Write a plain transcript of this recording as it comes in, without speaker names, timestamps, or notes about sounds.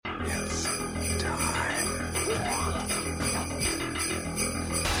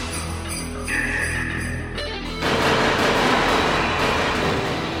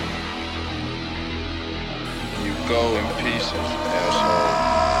abrasive asshole.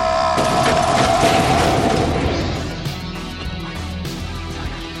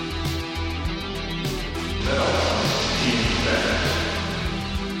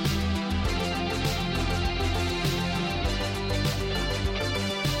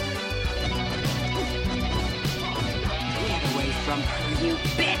 Get away from her, you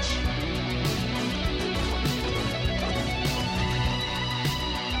bitch!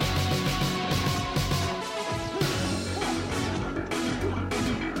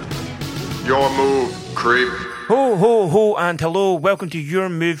 Your move, creep. Ho, ho, ho, and hello. Welcome to Your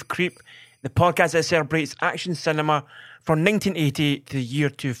Move, Creep, the podcast that celebrates action cinema from 1980 to the year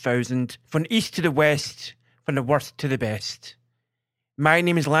 2000, from the east to the west, from the worst to the best. My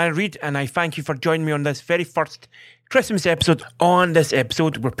name is Larry Reid, and I thank you for joining me on this very first Christmas episode. On this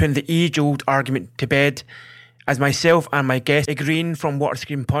episode, we're putting the age-old argument to bed as myself and my guest, Ygraine from Water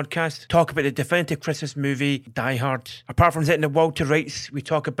Scream Podcast, talk about the definitive Christmas movie, Die Hard. Apart from setting the world to rights, we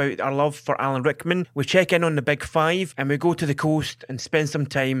talk about our love for Alan Rickman, we check in on the Big Five, and we go to the coast and spend some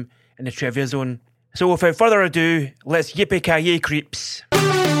time in the trivia zone. So without further ado, let's yippee-ki-yay, creeps.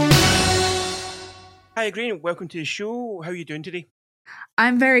 Hi Ygraine, welcome to the show. How are you doing today?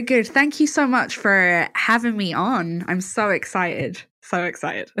 I'm very good. Thank you so much for having me on. I'm so excited. So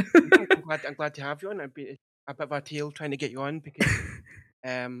excited. I'm glad to have you on. I've been a bit of a tale trying to get you on because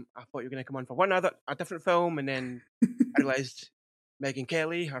I thought you were going to come on for a different film, and then I realised Megan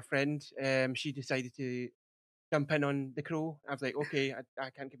Kelly, her friend, she decided to jump in on The Crow. I was like, okay, I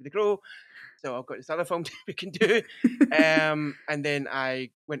can't give you The Crow, so I've got this other film we can do. And then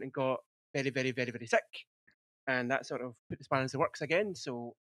I went and got very, very, very, very sick, and that sort of put the span into the works again.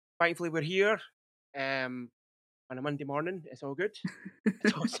 So thankfully we're here on a Monday morning. It's all good.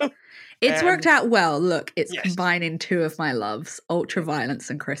 It's awesome. It's worked out well. Look, it's yes. combining two of my loves, ultra-violence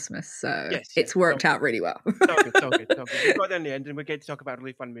and Christmas. So Yes, it's worked out really well. It's all good. We got there in the end, and we get to talk about a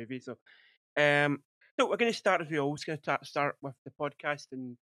really fun movie. So we're going to start as we always going to start with the podcast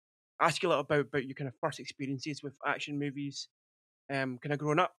and ask you a little about your kind of first experiences with action movies, kind of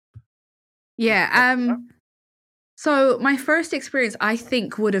growing up. Yeah. So my first experience, I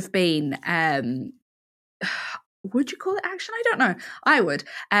think, would have been would you call it action? I don't know. I would.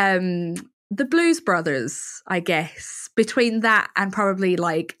 The Blues Brothers, I guess, between that and probably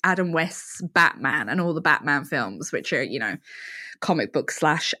like Adam West's Batman and all the Batman films, which are, comic book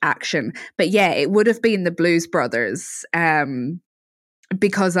 / action. But yeah, it would have been the Blues Brothers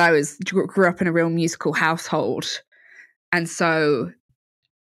because I grew up in a real musical household. And so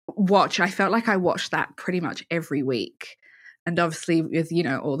I felt like I watched that pretty much every week. And obviously with,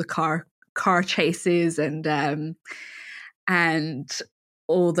 all the car chases and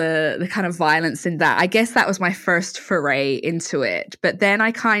all the kind of violence in that. I guess that was my first foray into it. But then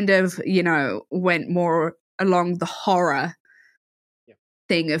I kind of, went more along the horror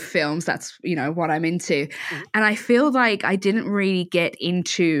thing of films. That's, what I'm into. Mm-hmm. And I feel like I didn't really get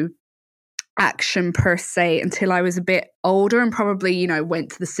into action per se until I was a bit older and probably,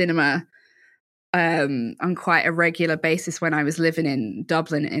 went to the cinema on quite a regular basis when I was living in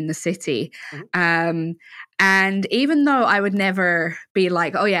Dublin in the city. Mm-hmm. And even though I would never be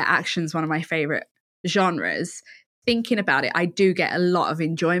like, oh yeah, action's one of my favorite genres, thinking about it, I do get a lot of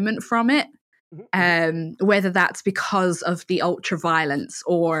enjoyment from it. Mm-hmm. Whether that's because of the ultra violence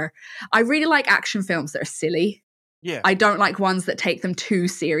or I really like action films that are silly. Yeah. I don't like ones that take them too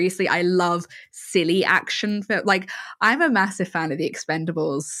seriously. I love silly action. Like, I'm a massive fan of the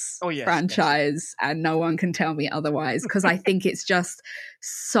Expendables franchise, and no one can tell me otherwise because I think it's just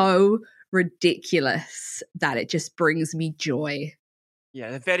so ridiculous that it just brings me joy.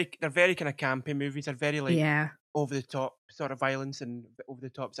 Yeah, they're very kind of campy movies. They're very over the top sort of violence and over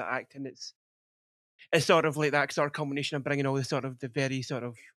the top sort of acting. It's sort of like that sort of combination of bringing all the very sort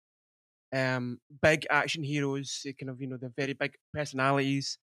of big action heroes, kind of, the very big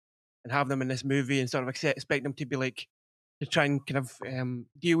personalities, and have them in this movie and sort of expect them to be like, to try and kind of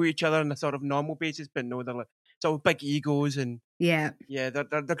deal with each other on a sort of normal basis, but no, they're like, it's all big egos and they're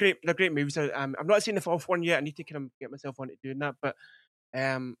great. They're great movies. I've not seen the fourth one yet. I need to kind of get myself onto doing that, but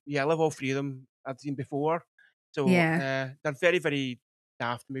I love all three of them. I've seen before, so they're very, very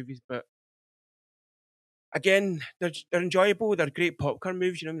daft movies, but again, they're enjoyable. They're great popcorn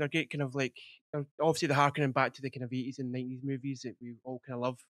movies. They're great kind of like, obviously they're harkening back to the kind of 80s and 90s movies that we all kind of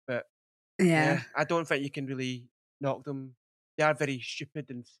love. But I don't think you can really knock them. They are very stupid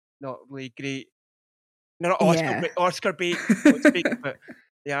and not really great. They're not Oscar bait, so to speak, but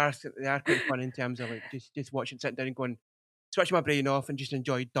they are quite fun in terms of like just watching, sitting down and going, switch my brain off and just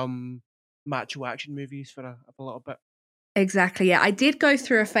enjoy dumb macho action movies for a little bit. Exactly. Yeah, I did go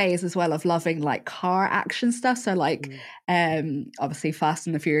through a phase as well of loving like car action stuff. So like, obviously Fast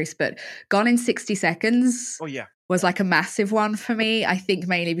and the Furious, but Gone in 60 Seconds Oh yeah. was like a massive one for me. I think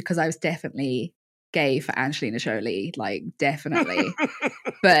mainly because I was definitely gay for Angelina Jolie, like definitely.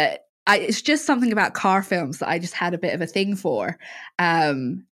 But it's just something about car films that I just had a bit of a thing for.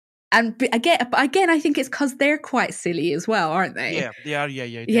 And again, I think it's because they're quite silly as well, aren't they? Yeah, they are. Yeah,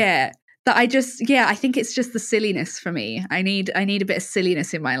 definitely. Yeah. That I think it's just the silliness for me. I need a bit of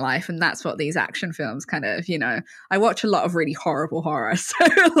silliness in my life, and that's what these action films kind of, I watch a lot of really horrible horror, so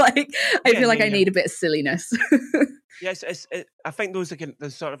like I feel like I need a bit of silliness. Yes, I think those are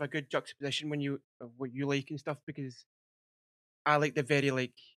there's sort of a good juxtaposition when what you like and stuff, because I like the very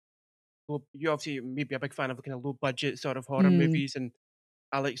like you obviously may be a big fan of kind of low budget sort of horror movies, and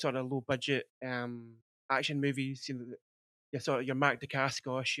I like sort of low budget action movies. Your sort of your Mark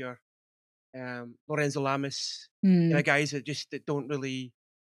Dacascos, your Lorenzo Lamas, guys that don't really,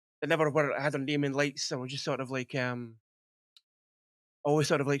 they never had their name in lights, or were just sort of like always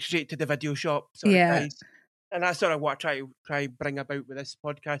sort of like straight to the video shop sort of guys. And that's sort of what I try bring about with this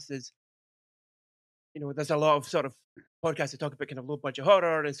podcast is, there's a lot of sort of podcasts that talk about kind of low budget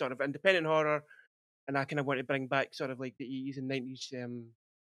horror and sort of independent horror, and I kind of want to bring back sort of like the 80s and 90s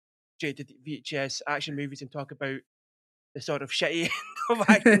straight to VHS action movies and talk about the sort of shitty of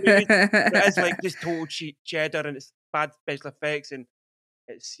action movies. It is like just total cheddar, and it's bad special effects, and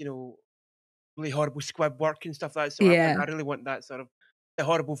it's really horrible squib work and stuff like that. So I really want that sort of the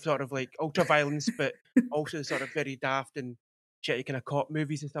horrible sort of like ultra violence, but also sort of very daft and shitty kind of cop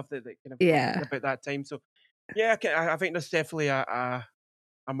movies and stuff that kind of about that time. So yeah, I think there's definitely a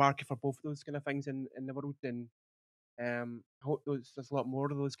market for both of those kind of things in the world, and I hope there's a lot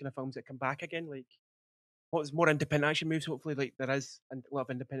more of those kind of films that come back again. Like, what's more independent action movies? Hopefully, like there is a lot of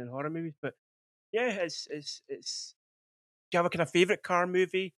independent horror movies. But yeah, it's. Do you have a kind of favorite car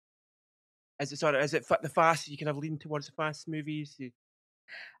movie? Is it the fast? You kind of lean towards the fast movies.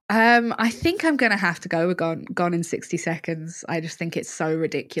 I think I'm gonna have to go with Gone in 60 Seconds. I just think it's so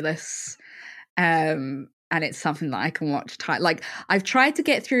ridiculous. And it's something that I can watch. Like, I've tried to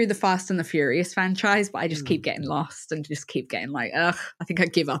get through the Fast and the Furious franchise, but I just keep getting lost and just keep getting like, ugh, I think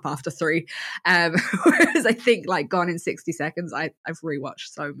I'd give up after 3. Whereas I think like Gone in 60 Seconds, I've rewatched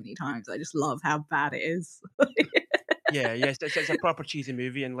so many times. I just love how bad it is. Yes, it's a proper cheesy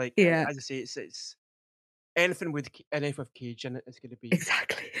movie, and like as I say, it's anything with Cage in it is going to be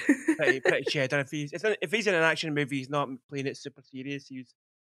exactly pretty cheddar. If he's in an action movie, he's not playing it super serious. He's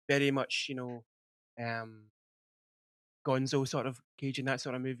very much Gonzo sort of Cage in that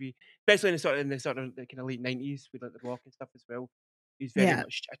sort of movie, especially in the sort of the kind of late 90s with like The Rock and stuff as well. He's very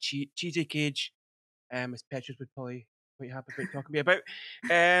much a cheesy Cage, as Petrus would probably quite happy about talking to me about.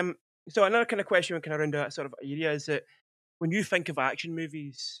 So another kind of question we kind of around that sort of area is that when you think of action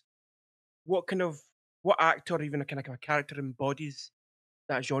movies, what actor or even a kind of a character embodies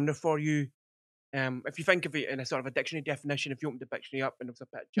that genre for you? If you think of it in a sort of a dictionary definition, if you open the dictionary up and there's a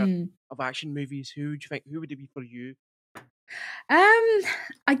picture of action movies, who would it be for you?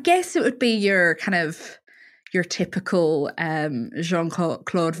 I guess it would be your typical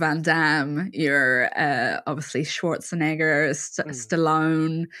Jean-Claude Van Damme, your obviously Schwarzenegger,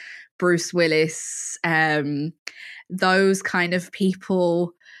 Stallone, Bruce Willis, those kind of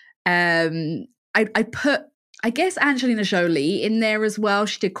people. I put, I guess, Angelina Jolie in there as well.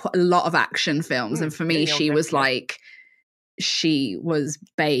 She did quite a lot of action films, and for me, she was like, she was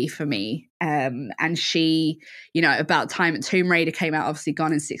bae for me. And she, about time Tomb Raider came out, obviously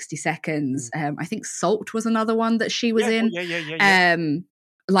Gone in 60 Seconds. I think Salt was another one that she was in.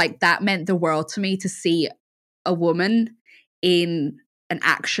 Like, that meant the world to me to see a woman in an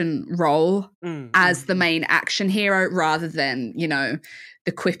action role as the main action hero rather than,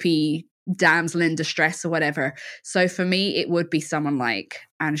 the quippy damsel in distress or whatever. So for me, it would be someone like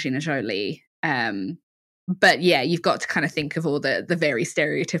Angelina Jolie. But yeah, you've got to kind of think of all the very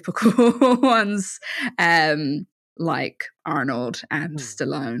stereotypical ones, like Arnold and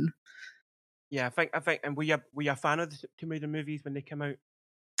Stallone. Yeah, I think, and were you a fan of the Tomb Raider movies when they came out?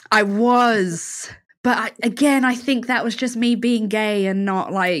 I was, but I think that was just me being gay and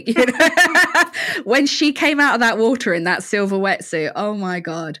not like, when she came out of that water in that silver wetsuit. Oh my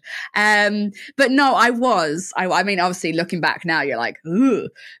God. But no, I was. I mean, obviously, looking back now, you're like, ooh.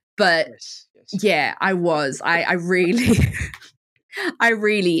 But yes. Yeah, I was. I really, I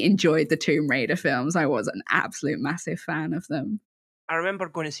really enjoyed the Tomb Raider films. I was an absolute massive fan of them. I remember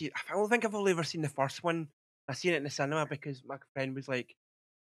going to see it. I don't think I've only ever seen the first one. I seen it in the cinema because my friend was like,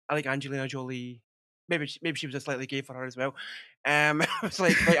 I like Angelina Jolie. Maybe she was a slightly gay for her as well. I was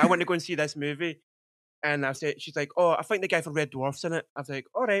like, I want to go and see this movie. And I said, she's like, oh, I think the guy for Red Dwarf's in it. I was like,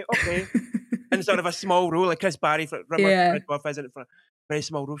 all right, okay. And sort of a small role, like Chris Barry for Red Dwarf is in it for a very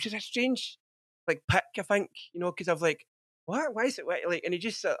small role. She's a strange, like, pick, I think, because I was like, what? Why is it like? And he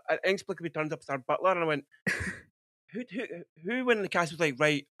just inexplicably turns up as our butler, and I went, who when the cast was like,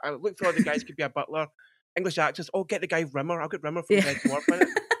 right? I looked for all the guys could be a butler, English actors. Oh, get the guy Rimmer. I'll get Rimmer from Red Dwarf in it.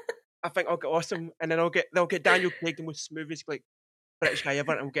 I think I'll get awesome, and then they'll get Daniel Craig, the most smoothest like British guy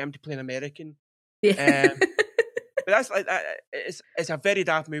ever, and we'll get him to play an American. Yeah. But that's like it's a very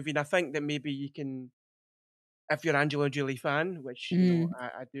daft movie, and I think that maybe you can, if you're an Angelina Jolie fan, which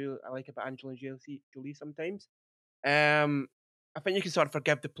I do, I like about Angelina Jolie sometimes. I think you can sort of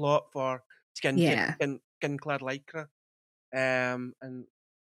forgive the plot for skin-clad lycra, and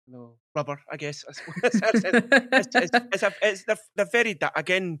rubber. I guess they're very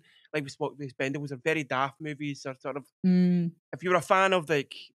again, like we spoke with Expendables, they're very daft movies. They're sort of if you were a fan of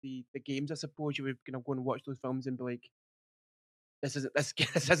like the games, I suppose you would kind of go and watch those films and be like, this isn't like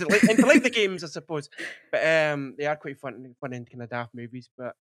the games, I suppose. But they are quite fun and kind of daft movies.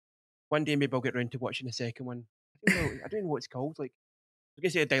 But one day maybe I'll get around to watching the second one. I don't know what it's called. Like I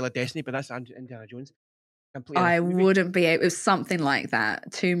guess it's a Dial of Destiny, but that's Indiana Jones. I wouldn't be able. It was something like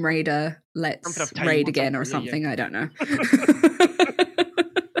that. Tomb Raider, let's raid again or something. I don't know.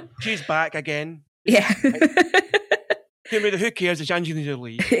 She's back again. Yeah. Tomb Raider, who cares? It's Angelina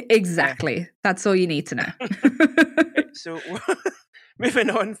Jolie. Exactly. That's all you need to know. So moving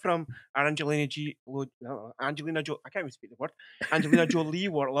on from our Angelina Jolie, I can't even speak the word. Angelina Jolie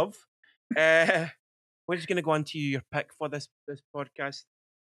love. We're just going to go on to your pick for this podcast.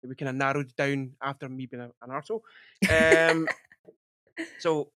 We kind of narrowed down after me being an arsehole.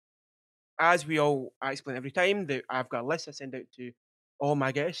 So, as I explain every time, I've got a list I send out to all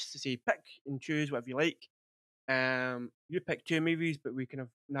my guests to say pick and choose whatever you like. You pick 2 movies, but we kind of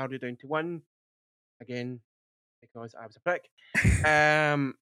narrowed it down to 1. Again, because I was a prick.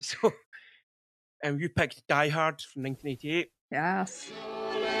 You picked Die Hard from 1988. Yes.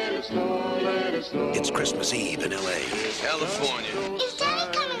 It's Christmas Eve in L.A. California. Is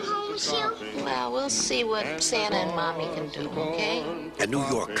Daddy coming home soon? Well, we'll see what Santa and Mommy can do, okay? And New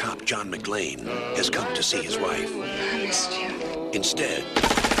York cop John McClane has come to see his wife. I missed you. Instead,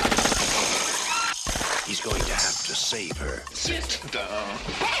 he's going to have to save her. Sit down.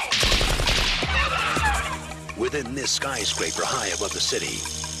 Within this skyscraper high above the city,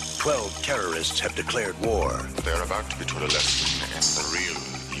 12 terrorists have declared war. They're about to be taught a lesson in the real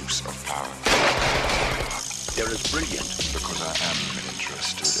use of power. They're as brilliant. Because I am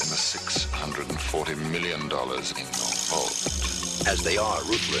interested in the $640 million in your vault. As they are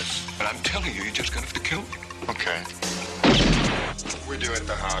ruthless. But I'm telling you, you're just going to have to kill me. Okay. We do it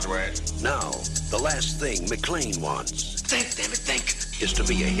the hard way. Now, the last thing McClane wants. Think, damn it, think. Is to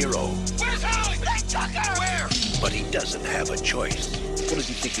be a hero. Where's Holly? Hey, Tucker! Where? But he doesn't have a choice. What does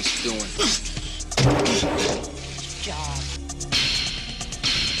he think he's doing? Job.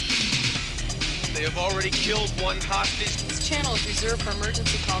 They have already killed one hostage. This channel is reserved for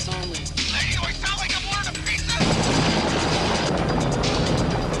emergency calls only. Lady, do I sound like I'm one of the pieces?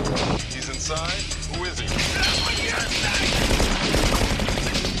 He's inside? Who is he?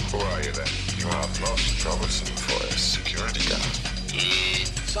 Who are you then? You are most troublesome for a security guard.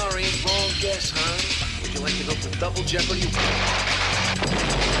 Sorry, wrong guess, huh? Would you like to go for double jeopardy? Do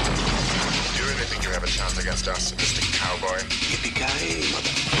you really think you have a chance against us, Mr. Cowboy? Yippee-ki-yay,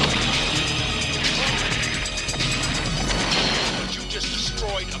 mother. You just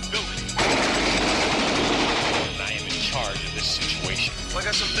destroyed a building. I am in charge of this situation. Well, I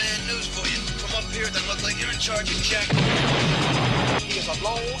got some bad news for you. Come up here, then look like you're in charge of Jack. He is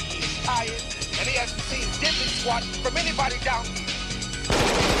alone, he is tired, and he hasn't seen dipping squat from anybody down here.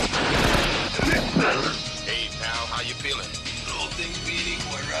 Hey, pal, how you feeling? All things being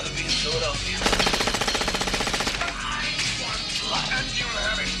equal, I'd rather be in Philadelphia. And you'll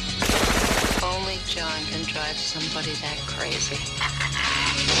have it. Only John can drive somebody that crazy.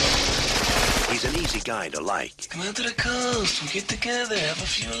 He's an easy guy to like. Come out to the coast, we'll get together, have a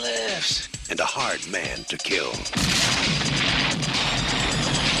few laughs. And a hard man to kill.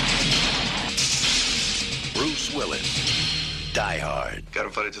 Bruce Willis. Die Hard. Got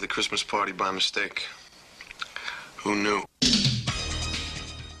invited to the Christmas party by mistake. Who knew?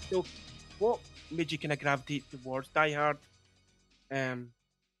 So, what made you kind of gravitate towards Die Hard?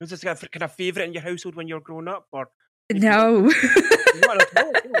 Was this kind of favourite in your household when you were growing up, or No.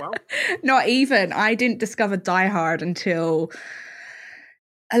 Oh, wow. Not even. I didn't discover Die Hard until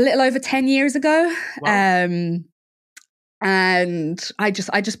a little over 10 years ago. Wow. And I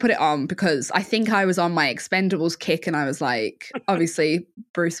just put it on because I think I was on my Expendables kick, and I was like, obviously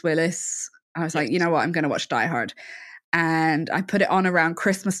Bruce Willis, I was like, you know what, I'm going to watch Die Hard. And I put it on around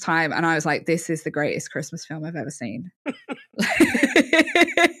Christmas time, and I was like, this is the greatest Christmas film I've ever seen.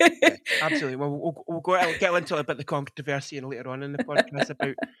 Absolutely. Well, we'll get into a bit of the controversy later on in the podcast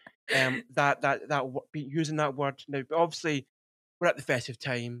about using that word now. But obviously, we're at the festive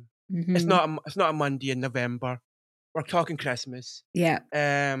time. Mm-hmm. It's not a Monday in November. We're talking Christmas. Yeah.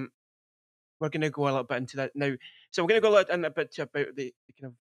 We're going to go a little bit into that now. So we're going to go a bit about the kind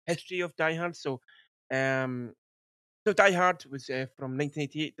of history of Die Hard. So Die Hard was from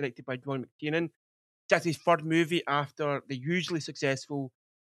 1988, directed by John McTiernan. It's actually his third movie after the hugely successful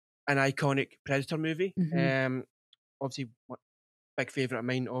and iconic Predator movie. Mm-hmm. Obviously, big favourite of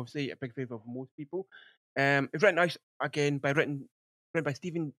mine, obviously, a big favourite of most people. It's written by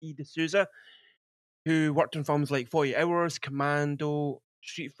Stephen E. D'Souza, who worked on films like 40 Hours, Commando,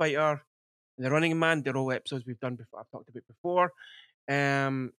 Street Fighter, and The Running Man. They're all episodes we've done before, I've talked about before.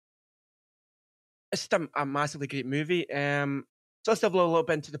 It's just a massively great movie. So let's delve a little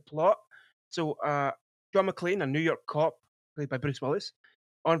bit into the plot. So John McClane, a New York cop, played by Bruce Willis,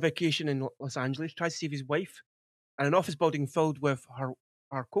 on vacation in Los Angeles, tries to save his wife, and an office building filled with her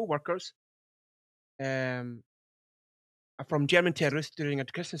co-workers from German terrorists during a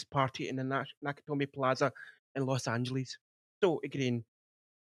Christmas party in the Nakatomi Plaza in Los Angeles. So, Ygraine,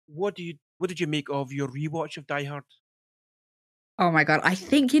 what did you make of your rewatch of Die Hard? Oh my God. I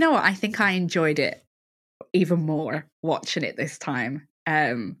think, you know what? I think I enjoyed it even more watching it this time.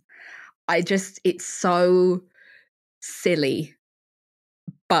 It's so silly,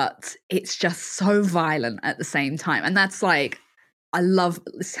 but it's just so violent at the same time. And that's like,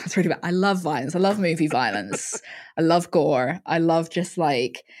 this sounds really bad. I love violence. I love movie violence. I love gore. I love just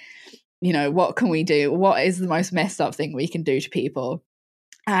like, what can we do? What is the most messed up thing we can do to people?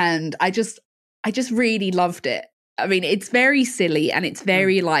 And I just really loved it. I mean, it's very silly and it's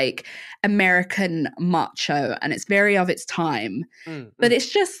very like American macho and it's very of its time. But it's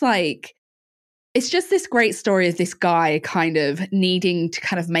just like, it's just this great story of this guy kind of needing to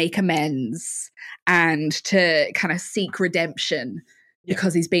kind of make amends and to kind of seek redemption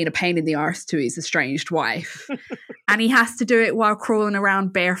because he's been a pain in the arse to his estranged wife. And he has to do it while crawling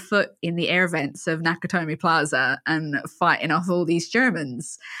around barefoot in the air vents of Nakatomi Plaza and fighting off all these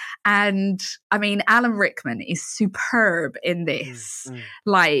Germans. And I mean, Alan Rickman is superb in this.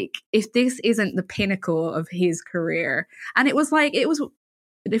 Like, if this isn't the pinnacle of his career, and it was,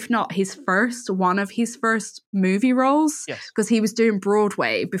 if not one of his first movie roles, because he was doing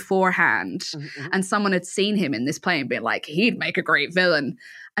Broadway beforehand, and someone had seen him in this play and been like, he'd make a great villain,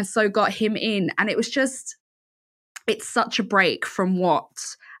 and so got him in. And it was just, it's such a break from what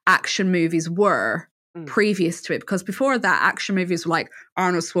action movies were previous to it, because before that, action movies were like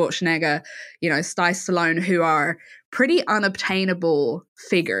Arnold Schwarzenegger, Sly Stallone, who are pretty unobtainable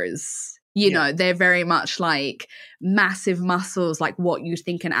figures. They're very much like massive muscles, like what you'd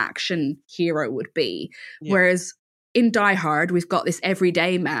think an action hero would be. Whereas in Die Hard, we've got this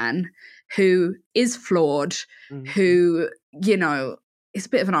everyday man who is flawed, who, is a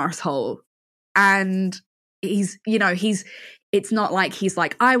bit of an arsehole. And it's not like he's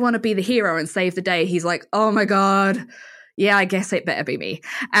like, I want to be the hero and save the day. He's like, oh my God, yeah, I guess it better be me.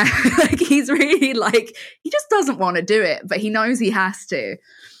 And like, he's really like, he just doesn't want to do it, but he knows he has to.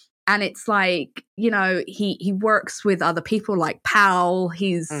 And it's like, he works with other people like Powell.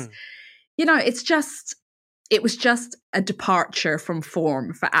 He's, it was just a departure from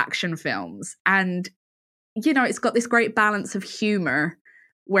form for action films. And, it's got this great balance of humor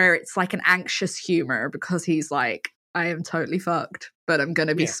where it's like an anxious humor because he's like, I am totally fucked, but I'm going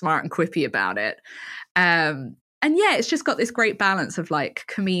to be smart and quippy about it. And it's just got this great balance of like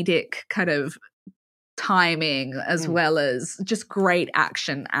comedic kind of timing as well as just great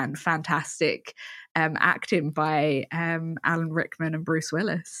action and fantastic acting by Alan Rickman and Bruce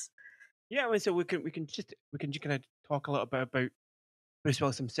Willis. Yeah, well, so we can just kind of talk a little bit about Bruce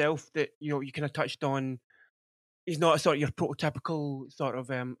Willis himself. That you kind of touched on. He's not a sort of your prototypical sort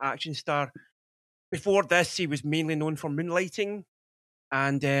of action star. Before this, he was mainly known for Moonlighting,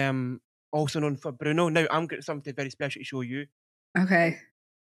 and also known for Bruno. Now I'm got something very special to show you. Okay.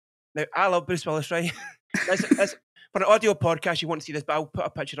 Now, I love Bruce Willis, right? That's, for an audio podcast, you won't see this, but I'll put a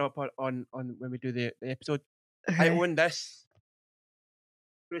picture up on when we do the episode. Okay. I own this.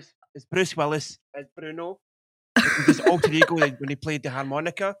 It's Bruce Willis as Bruno. His alter ego when he played the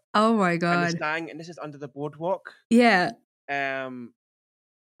harmonica. Oh my God. And this is Under the Boardwalk. Yeah.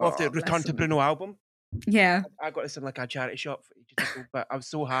 Of the Return to Bruno album. Yeah. I got this in like a charity shop for ages ago, but I was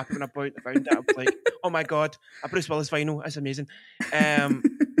so happy when I found it. I was like, oh my God, a Bruce Willis vinyl. That's amazing. But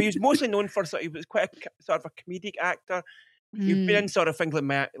he was mostly known for he was quite a sort of a comedic actor. You've been in sort of things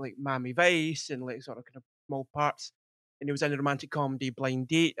like Miami Vice and like sort of kind of small parts. And he was in the romantic comedy Blind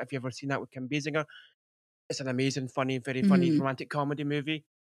Date. Have you ever seen that with Kim Basinger? It's an amazing, funny, very funny romantic comedy movie.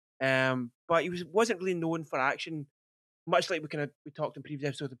 But he wasn't really known for action, much like we talked in previous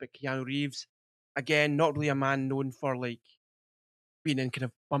episodes about Keanu Reeves. Again, not really a man known for like being in kind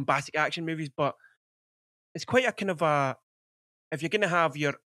of bombastic action movies, but it's quite a kind of a, if you're gonna have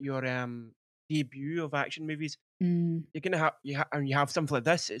your debut of action movies, you're gonna have and you have something like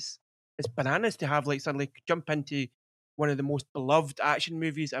this. It's bananas to have like suddenly jump into one of the most beloved action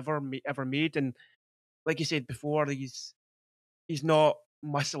movies ever made, and like you said before, he's not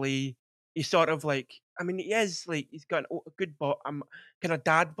muscly. He's sort of like, I mean, he is like, he's got a good kind of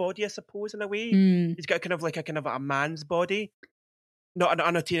dad body, I suppose, in a way. He's got kind of like a man's body, not an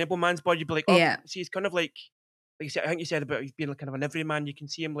unattainable man's body, but like, Yeah. see, he's kind of like you said, I think you said about he's being like kind of an everyman. You can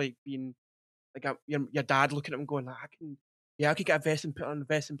see him like being like your dad looking at him going, I could get a vest and put on a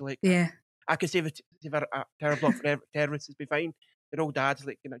vest and be like, I could save a terror block for terrorists, it'd be fine. They're all dads,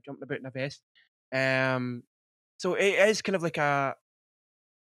 like, jumping about in a vest. So it is kind of like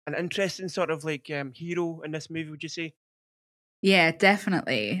an interesting sort of like hero in this movie, would you say? Yeah,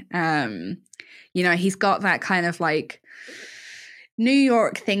 definitely. He's got that kind of like New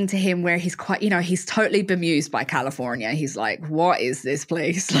York thing to him where he's quite, he's totally bemused by California. He's like, what is this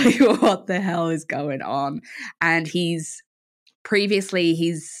place? Like, what the hell is going on? And his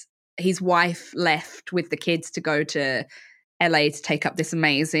wife left with the kids to go to LA to take up this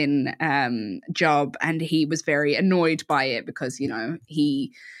amazing job, and he was very annoyed by it because,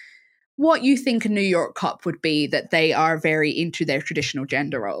 what you think a New York cop would be, that they are very into their traditional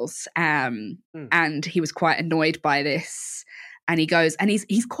gender roles. And he was quite annoyed by this. And he goes, and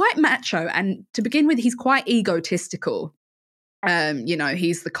he's quite macho. And to begin with, he's quite egotistical.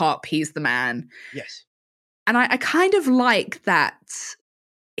 He's the cop, he's the man. Yes. And I kind of like that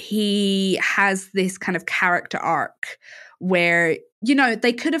he has this kind of character arc where,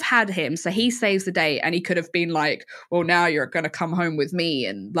 they could have had him. So he saves the day and he could have been like, well, now you're going to come home with me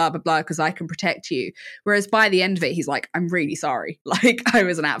and blah, blah, blah, because I can protect you. Whereas by the end of it, he's like, I'm really sorry. Like, I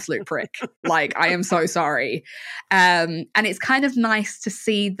was an absolute prick. Like, I am so sorry. And it's kind of nice to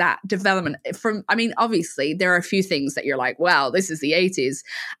see that development obviously there are a few things that you're like, wow, this is the 80s.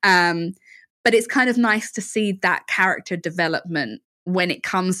 But it's kind of nice to see that character development when it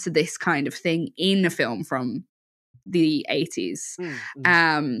comes to this kind of thing in a film from the 80s.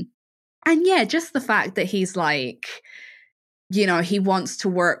 And yeah, just the fact that he's like, he wants to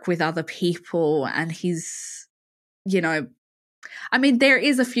work with other people, and he's, there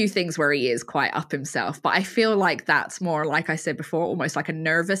is a few things where he is quite up himself, but I feel like that's more, like I said before, almost like a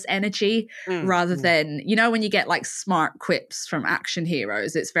nervous energy rather than, when you get like smart quips from action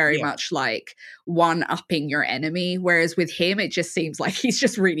heroes, it's very much like one-upping your enemy. Whereas with him, it just seems like he's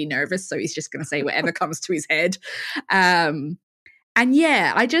just really nervous. So he's just going to say whatever comes to his head. And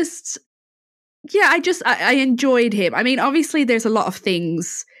yeah, I enjoyed him. I mean, obviously there's a lot of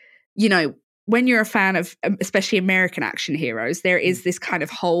things, when you're a fan of especially American action heroes, there is this kind of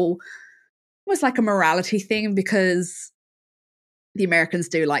whole, almost like a morality thing, because the Americans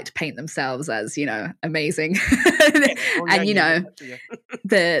do like to paint themselves as, amazing.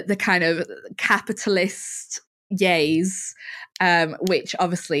 The kind of capitalist yays, which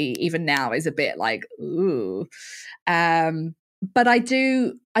obviously even now is a bit like, ooh. But I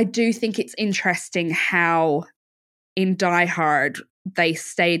do think it's interesting how in Die Hard they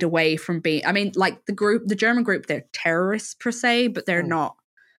stayed away from being, like the German group, they're terrorists per se, but they're not.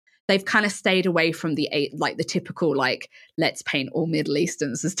 They've kind of stayed away from the typical, like, let's paint all Middle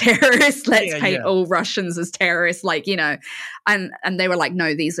Easterns as terrorists, let's paint all Russians as terrorists, and they were like,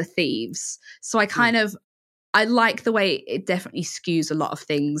 no, these are thieves. So I like the way it definitely skews a lot of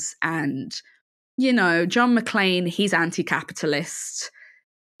things. And, John McClane, he's anti-capitalist.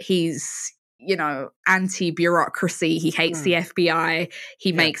 He's, anti-bureaucracy. He hates the FBI.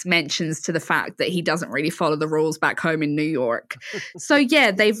 He makes mentions to the fact that he doesn't really follow the rules back home in New York. So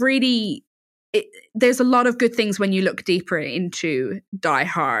yeah, there's a lot of good things when you look deeper into Die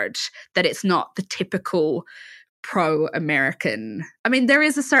Hard, that it's not the typical pro-American. There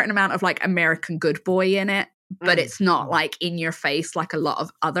is a certain amount of like American good boy in it, but it's not like in your face like a lot of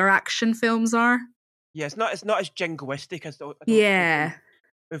other action films are. Yeah, it's not as jingoistic as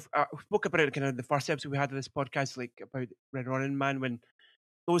we spoke about it kind of the first episode we had of this podcast, like about Red Running Man, when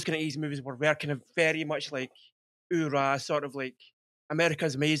those kind of easy movies were kind of very much like hoorah, sort of like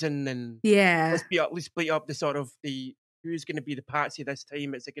America's amazing, and let's split up the sort of the who's going to be the patsy this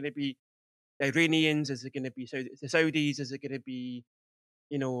time. Is it going to be the Iranians? Is it going to be the Saudis? Is it going to be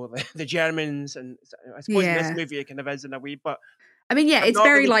you know, the Germans, and I suppose in this movie it kind of is in a way, but I mean, yeah, they're it's not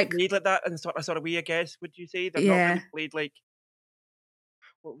very really like, played like that in sort of way, I guess. Would you say they're not really played like,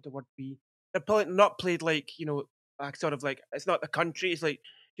 what would the word be? They're probably not played like, you know, like sort of like, it's not the country. It's like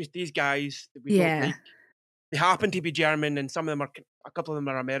just these guys that we don't like. They happen to be German, and some of them are, a couple of them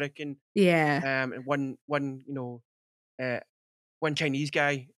are American. And one you know, one Chinese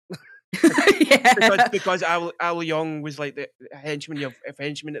guy. because Al Young was like the henchman of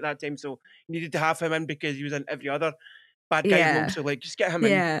henchman at that time, so you needed to have him in because he was in every other bad guy role. So like, just get him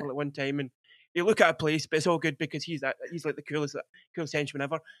in all at one time, and you look at a place, but it's all good because he's like the coolest henchman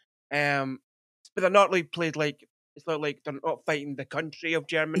ever. But they're not like played like, it's not like they're not fighting the country of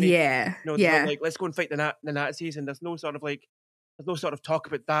Germany. No, they're not like, let's go and fight the Nazis, and there's no sort of talk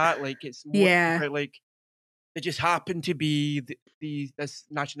about that. Like, it's more about like, they just happen to be this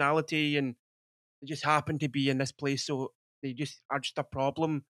nationality, and they just happen to be in this place, so they just are just a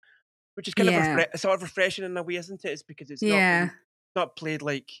problem, which is kind of sort of refreshing in a way, isn't it? It's because it's not played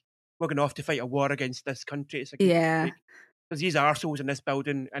like we're going off to fight a war against this country. It's like, like, there's these arseholes in this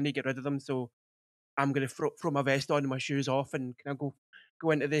building, I need to get rid of them, so I'm going to throw my vest on and my shoes off and kind of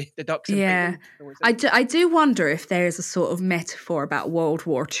go into the ducks and fight them. I do wonder if there's a sort of metaphor about World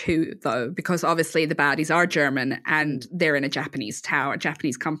War II, though, because obviously the baddies are German and they're in a Japanese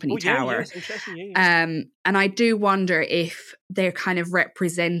company tower. Yes, interesting, and I do wonder if they're kind of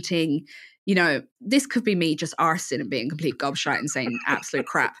representing, you know, this could be me just arsing and being complete gobshite and saying absolute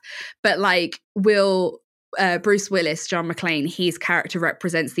crap, but like, Bruce Willis, John McClane, his character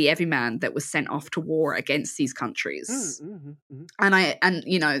represents the everyman that was sent off to war against these countries. And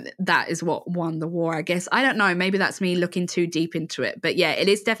you know, that is what won the war, I guess. I don't know, maybe that's me looking too deep into it, but yeah, it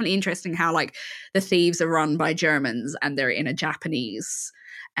is definitely interesting how like the thieves are run by Germans and they're in a Japanese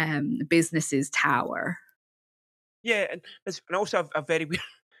business's tower. Yeah, and also a very weird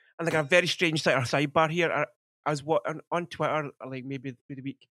and like a very strange sidebar here. I was on Twitter like maybe through the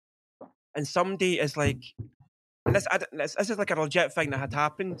week, and somebody is like, and this is like a legit thing that had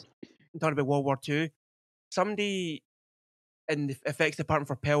happened. I'm talking about World War II. Somebody in the effects department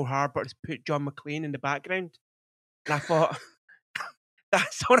for Pearl Harbor has put John McClane in the background, and I thought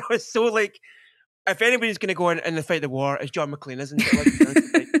that's what I was so like. If anybody's going to go in and fight the war, it's John McClane, isn't it?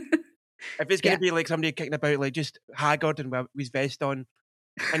 Like, if it's going to be like somebody kicking about, like just haggard and with his vest on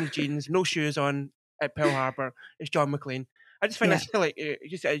and his jeans, no shoes on at Pearl Harbor, it's John McClane. I just find that's like, it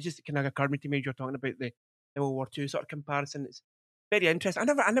just kind of occurred to me as you're talking about the World War II sort of comparison. It's very interesting.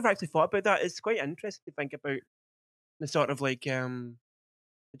 I never actually thought about that. It's quite interesting to think about the sort of like the kind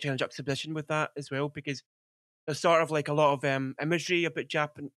of juxtaposition with that as well, because there's sort of like a lot of imagery about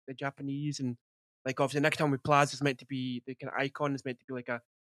the Japanese, and like obviously Nakatomi with Plaza is meant to be the kind of icon, is meant to be like a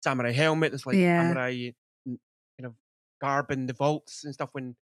samurai helmet. There's like samurai kind of garb in the vaults and stuff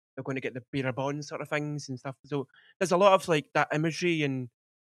when they're going to get the bearer bonds sort of things and stuff. So there's a lot of like that imagery, and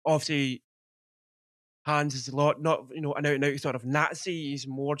obviously Hans is a lot not, you know, an out and out sort of Nazi. He's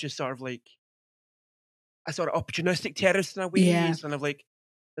more just sort of like a sort of opportunistic terrorist in a way. He's kind of like,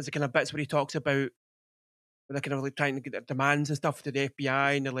 there's a kind of bits where he talks about where they're kind of like trying to get their demands and stuff to the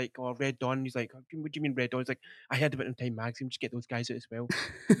FBI, and they're like, oh, Red Dawn. He's like, what do you mean Red Dawn? He's like, I heard about it in Time magazine, just get those guys out as well.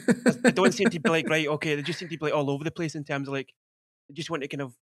 They don't seem to be like, right, okay, they just seem to be like all over the place in terms of like, they just want to kind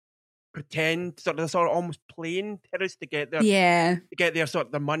of pretend sort of almost playing terrorists to get their sort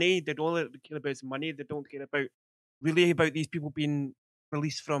of their money. They don't care about his money. They don't care about these people being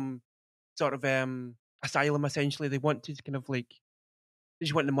released from sort of asylum. Essentially, they want to kind of like, they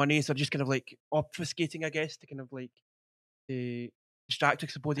just want the money, so just kind of like obfuscating, I guess, to kind of like to distract, I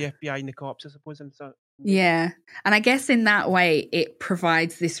suppose, the FBI and the cops, I suppose, and so. Yeah, and I guess in that way it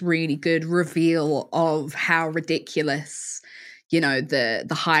provides this really good reveal of how ridiculous, you know, the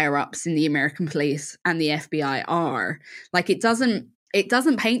higher ups in the American police and the FBI are. Like, it doesn't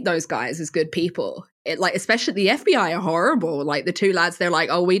paint those guys as good people. It, like, especially the FBI are horrible. Like the two lads, they're like,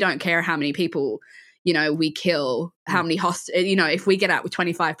 oh, we don't care how many people, you know, we kill, how many you know, if we get out with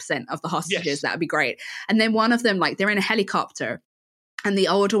 25% of the hostages, that would be great. And then one of them, like, they're in a helicopter, and the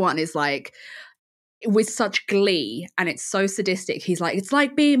older one is like, with such glee, and it's so sadistic, he's like, it's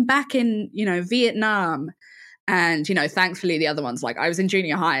like being back in, you know, Vietnam. And, you know, thankfully the other one's like, I was in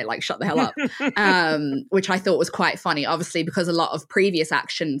junior high, like, shut the hell up. Which I thought was quite funny, obviously, because a lot of previous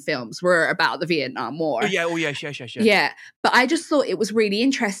action films were about the Vietnam War. Yeah. But I just thought it was really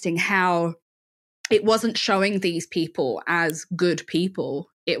interesting how it wasn't showing these people as good people.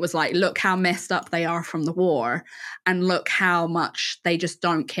 It was like, look how messed up they are from the war, and look how much they just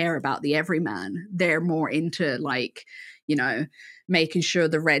don't care about the everyman. They're more into, like, you know, making sure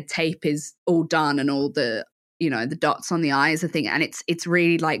the red tape is all done and all the, the dots on the I's, I think, and it's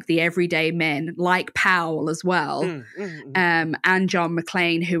really like the everyday men, like Powell as well, and John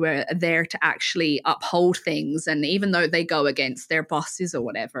McClane, who are there to actually uphold things, and even though they go against their bosses or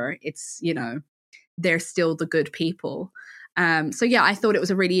whatever, it's they're still the good people. So yeah, I thought it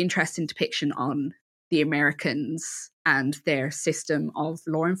was a really interesting depiction on the Americans and their system of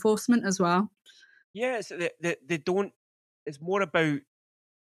law enforcement as well. Yeah, it's, they don't. It's more about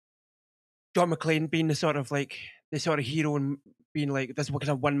John McClane being the sort of hero and being like this kind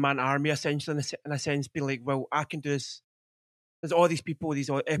of one man army essentially, in a sense, being like, well, I can do this. There's all these people, these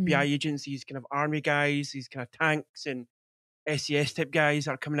FBI agents, these kind of army guys, these kind of tanks and SES type guys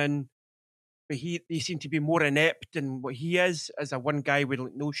are coming in, but they seem to be more inept than what he is as a one guy with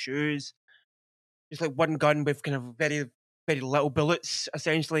like no shoes, just like one gun with kind of very, very little bullets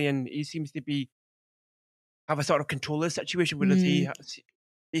essentially, and he seems to have a sort of control of the situation, whereas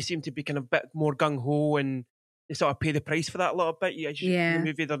they seem to be kind of a bit more gung ho, and they sort of pay the price for that a little bit. In the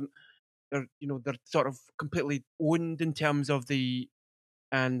movie, they're sort of completely owned in terms of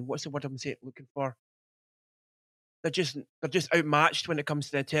and what's the word I'm looking for? They're just outmatched when it comes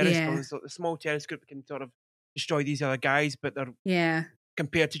to the terrorists. So the small terrorist group can sort of destroy these other guys, but they're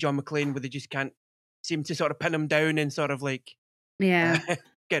compared to John McClane, where they just can't seem to sort of pin him down and sort of like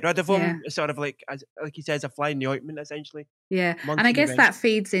get rid of him. It's sort of like he says, a fly in the ointment, essentially. Yeah, and I guess that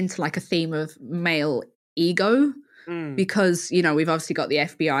feeds into like a theme of male ego, because we've obviously got the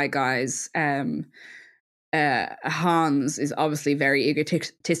FBI guys. Hans is obviously very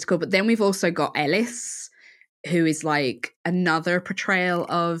egotistical, but then we've also got Ellis, who is like another portrayal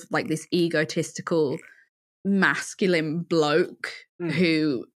of like this egotistical masculine bloke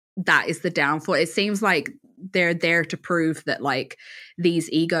who that is the downfall. It seems like they're there to prove that like these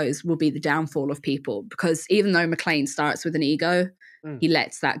egos will be the downfall of people, because even though McClane starts with an ego, he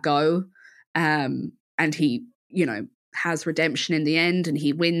lets that go, and he has redemption in the end, and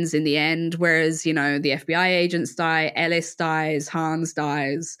he wins in the end, whereas the FBI agents die, Ellis dies, Hans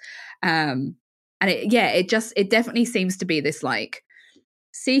dies, and it definitely seems to be this like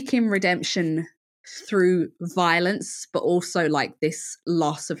seeking redemption through violence, but also like this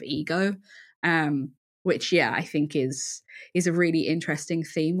loss of ego, which I think is a really interesting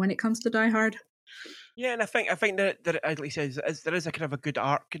theme when it comes to Die Hard. Yeah, and I think that as he says, there is a kind of a good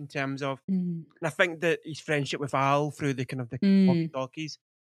arc in terms of, and I think that his friendship with Al through the kind of the walkie-talkies,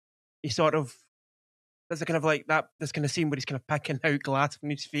 he sort of, there's a kind of like that, this kind of scene where he's kind of picking out glass from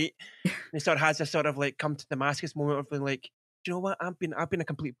his feet, and he sort of has this sort of like come to Damascus moment of being like, do you know what, I've been a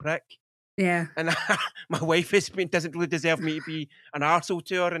complete prick. Yeah. And my wife doesn't really deserve me to be an arsehole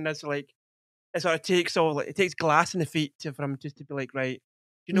to her, and it's like, it sort of takes glass in the feet for him just to be like, right,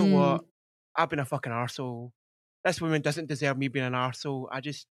 you know what? I've been a fucking arsehole. This woman doesn't deserve me being an arsehole. We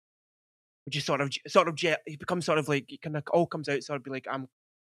just sort of he becomes sort of like, it kind of all comes out, sort of be like, I'm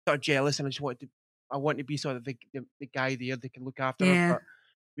sort of jealous, and I want to be sort of the guy there that can look after her. But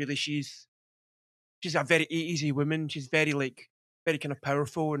really, she's a very easy woman. She's very kind of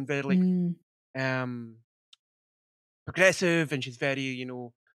powerful and very like progressive, and she's very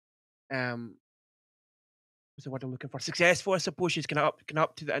what's the word I'm looking for? Successful, I suppose. She's kind of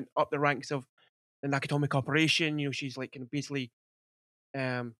up the ranks of the Nakatomi Corporation. She's like kind of basically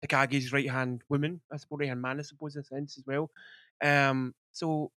Takagi's right hand woman, I suppose, right hand man, I suppose, in a sense as well.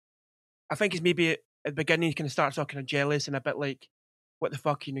 So I think it's maybe at the beginning he kind of starts off kind of jealous and a bit like, what the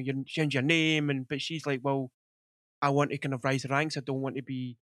fuck, you change your name, but she's like, well, I want to kind of rise the ranks. I don't want to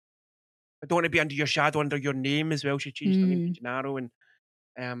be under your shadow, under your name as well. She changed her name to Gennaro, and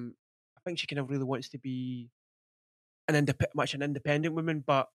I think she kind of really wants to be much an independent woman,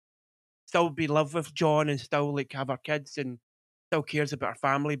 but still be in love with John and still like have her kids and still cares about her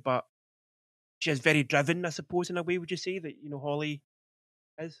family. But she is very driven, I suppose, in a way. Would you say that Holly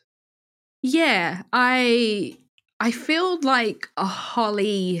is? Yeah, I feel like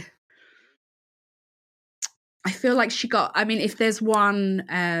Holly. I feel like she got. I mean, if there's one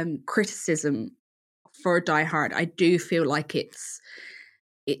criticism for Die Hard, I do feel like its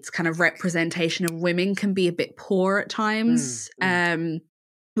kind of representation of women can be a bit poor at times.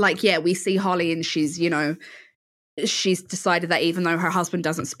 We see Holly, and she's decided that even though her husband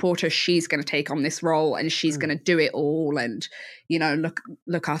doesn't support her, she's going to take on this role, and she's going to do it all, and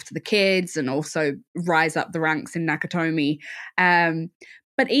look after the kids, and also rise up the ranks in Nakatomi.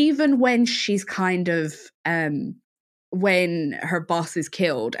 But even when she's kind of when her boss is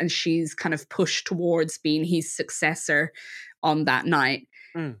killed and she's kind of pushed towards being his successor on that night,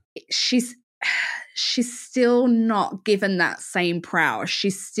 she's still not given that same prowess.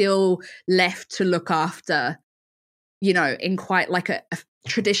 She's still left to look after, in quite like a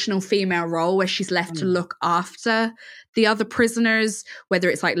traditional female role where she's left to look after the other prisoners, whether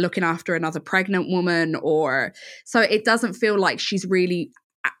it's like looking after another pregnant woman, or so it doesn't feel like she's really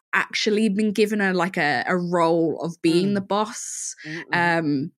actually been given a role of being the boss.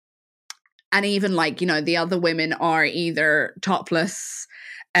 And even like, you know, the other women are either topless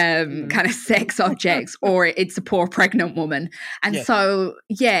kind of sex objects, or it's a poor pregnant woman. And so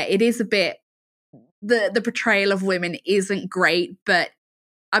it is a bit, the portrayal of women isn't great. But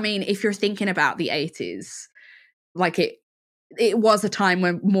I mean, if you're thinking about the 80s, like it was a time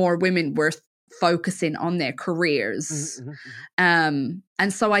when more women were focusing on their careers. And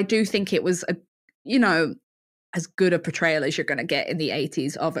so I do think it was as good a portrayal as you're going to get in the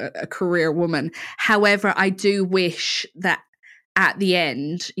 80s of a career woman. However, I do wish that at the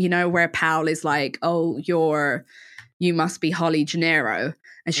end, you know, where Powell is like, oh, you must be Holly Gennaro.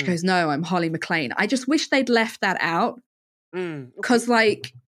 And she goes, no, I'm Holly McLean. I just wish they'd left that out. Because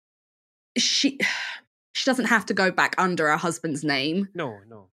like she doesn't have to go back under her husband's name. No.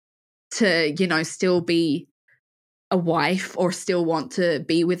 To, you know, still be a wife or still want to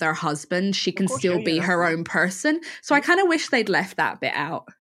be with her husband. She can still be her own person. So I kind of wish they'd left that bit out.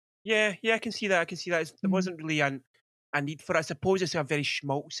 Yeah, I can see that. There wasn't really a need for it. I suppose it's a very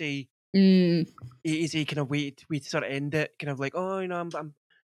schmaltzy, easy kind of way to sort of end it. Kind of like, oh, you know,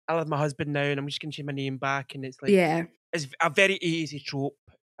 I love my husband now, and I'm just going to change my name back. And it's like, it's a very easy trope.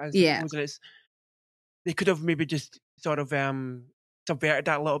 I suppose, and they could have maybe just sort of subverted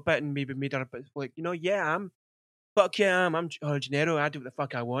that a little bit and maybe made her a bit like, you know, I'm Holly Gennaro. I do what the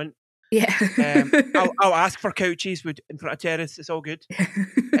fuck I want. Yeah. I'll ask for couches in front of terrace. It's all good.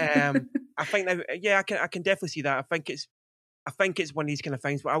 I think I can definitely see that. I think it's one of these kind of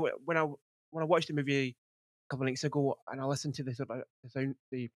things. But when I watched the movie a couple of nights ago and I listened to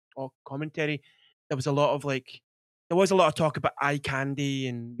the commentary, there was a lot of talk about eye candy,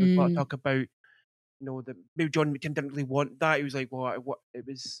 and there was a lot of talk about, you know, that maybe John McTiernan didn't really want that. He was like, well, it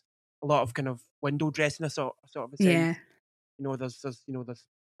was a lot of kind of window dressing, sort of a sense. Yeah. You know, there's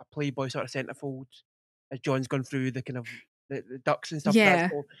a Playboy sort of centerfold as John's gone through the kind of the ducks and stuff. Yeah.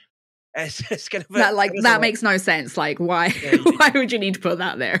 It's kind of that makes no sense. Like, why? Why would you need to put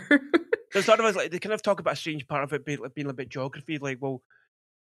that there? There's sort of like they kind of talk about a strange part of it being a bit geography. Like, well,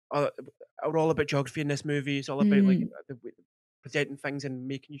 we're all about geography in this movie. It's all about like presenting things and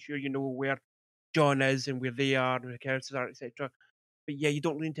making sure you know where John is and where they are and where the characters are, etc. But yeah, you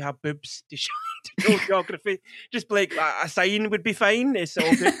don't need to have boobs to know geography. Just like a sign would be fine. It's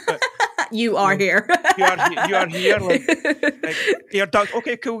all good. But, you are here. You are here. Like dear duck.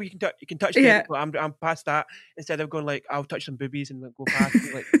 Okay, cool. You can touch me. But I'm past that. Instead of going like, I'll touch some boobies and go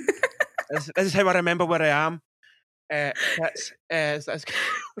past. Like this is how I remember where I am. That's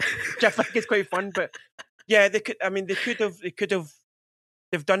which I think is quite fun. But yeah, they could have.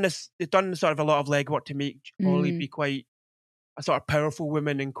 They've done sort of a lot of legwork to make Holly be quite a sort of powerful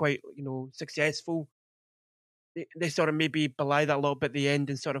woman and quite, you know, successful. They sort of maybe belie that a little bit at the end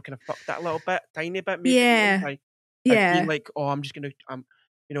and sort of kind of fuck that a little bit, tiny bit, maybe. By being like, oh, I'm just gonna,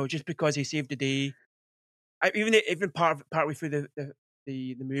 you know, just because he saved the day. Even partway through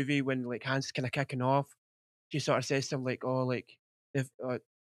the movie when like Hans kind of kicking off, she sort of says something like, oh, like if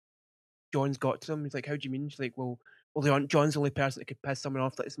John's got to him. He's like, how do you mean? She's like, well, John's the only person that could piss someone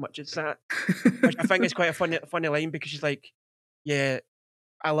off like as much as that. Which I think is quite a funny line, because she's like, yeah,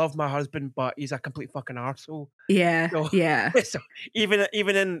 I love my husband, but he's a complete fucking arsehole. Yeah, So even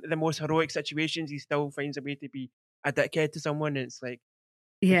in the most heroic situations, he still finds a way to be a dickhead to someone, and it's like,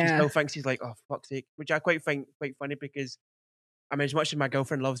 she still thinks he's like, oh, fuck's sake. Which I quite find quite funny, because I mean, as much as my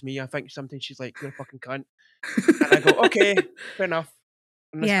girlfriend loves me, I think sometimes she's like, you're a fucking cunt. And I go, okay, fair enough.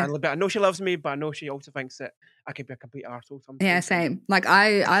 But I know she loves me, but I know she also thinks that I could be a complete arsehole sometimes. Yeah, same. Like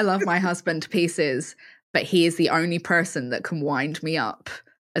I love my husband to pieces, but he is the only person that can wind me up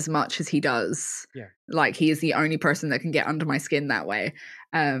as much as he does. Yeah. Like he is the only person that can get under my skin that way.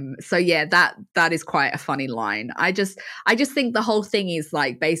 So yeah, that is quite a funny line. I just think the whole thing is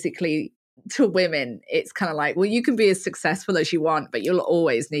like, basically, to women, it's kind of like, well, you can be as successful as you want, but you'll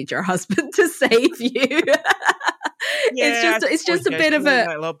always need your husband to save you. It's just a bit of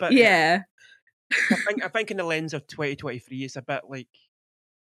a bit, yeah. I think in the lens of 2023, it's a bit like,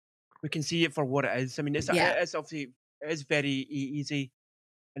 we can see it for what it is. I mean, it's obviously, it is very easy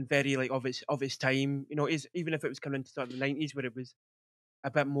and very like of its time. You know, even if it was coming into sort of the 90s, where it was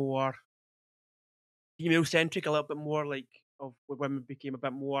a bit more female centric, a little bit more like of where women became a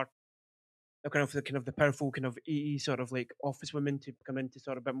bit more kind of the powerful kind of 80s sort of like office women, to come into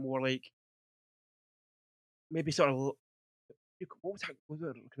sort of a bit more like maybe sort of, what was that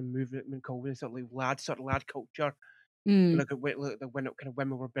kind of movement called? Sort of like lad culture. Mm. Look, when kind of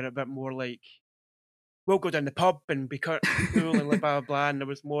women were a bit more like, we'll go down the pub and be cool and like blah blah blah. And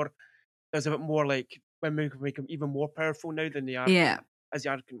there's a bit more like women can make them even more powerful now than they are, Yeah. as they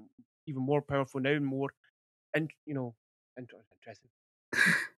are even more powerful now, and more, and interesting.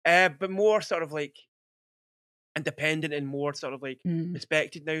 But more sort of like independent and more sort of like Mm.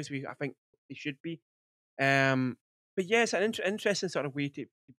 respected now, as I think they should be. But yeah, it's an interesting sort of way to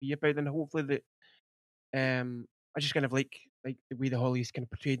be about, and hopefully that I just kind of like the way the Holly's kind of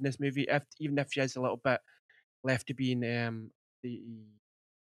portrayed in this movie, even if she is a little bit left to be in the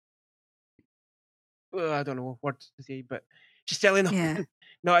I don't know what to say, but she's still not Yeah.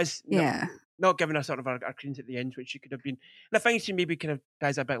 not as Yeah. not giving her sort of her credence at the end, which she could have been. And I think she maybe kind of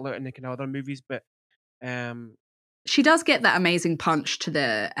dies a bit later in the kind of other movies, but she does get that amazing punch to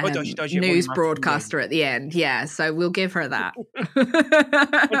the she does, yeah, news one broadcaster at the end. Yeah, so we'll give her that.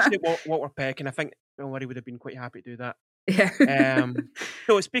 Once they Walter Peck, and I think Bill Murray would have been quite happy to do that. Yeah.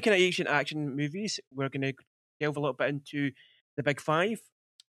 So speaking of Asian action movies, we're going to delve a little bit into the Big Five.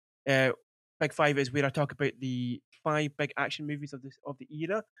 Big Five is where I talk about the 5 big action movies of the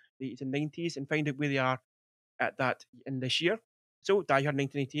era, the 80s and 90s, and find out where they are at that in this year. So Die Hard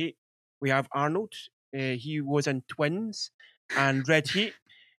 1988, we have Arnold. He was in Twins and Red Heat.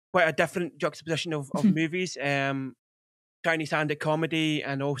 Quite a different juxtaposition of movies. Chinese handed comedy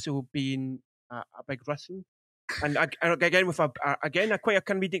and also being a big Russian. And again with a quite a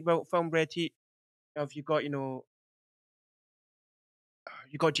comedic film, Red Heat. If you got you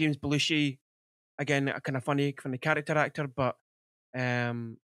got James Belushi, again a kind of funny character actor, but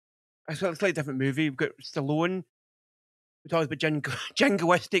it's a slightly different movie. We've got Stallone. We talked about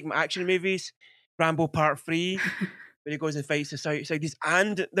jingoistic action movies. Rambo Part 3, where he goes and fights the Saudis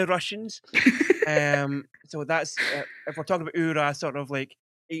and the Russians. So that's if we're talking about Ura sort of like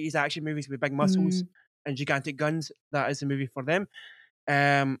 80s action movies with big muscles and gigantic guns, that is the movie for them.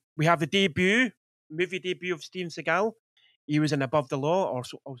 We have the movie debut of Steven Seagal. He was in Above the Law,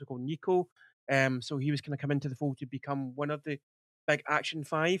 also called Nico. So he was kind of come into the fold to become one of the big action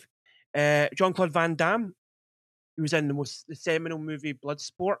 5. Jean-Claude Van Damme, he was in the seminal movie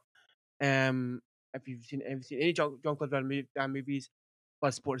Bloodsport. If you've seen any Jean-Claude Van Damme movies,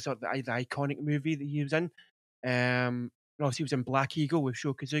 Bloodsport is sort of the iconic movie that he was in. Also, he was in Black Eagle with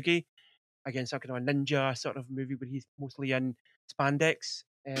Sho Kosugi, again, some kind of a ninja sort of movie where he's mostly in spandex,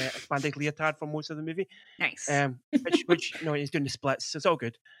 a spandex leotard for most of the movie. Nice. Which he's doing the splits, so it's all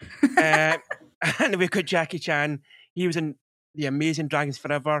good. And we've got Jackie Chan. He was in The Amazing Dragons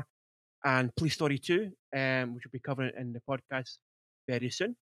Forever and Police Story 2, which we'll be covering in the podcast very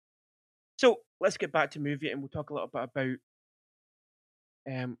soon. So let's get back to movie, and we'll talk a little bit about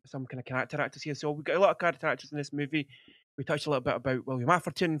some kind of character actors here. So we've got a lot of character actors in this movie. We touched a little bit about William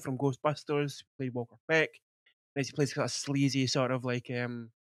Atherton from Ghostbusters, played Walker Peck. And he plays a sleazy sort of like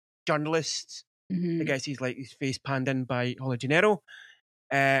journalist. I guess he's face panned in by Holly Gennaro.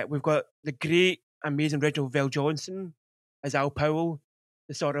 We've got the great, amazing Reginald Vell Johnson as Al Powell,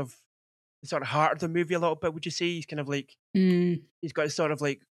 the sort of heart of the movie a little bit. Would you say he's kind of like he's got a sort of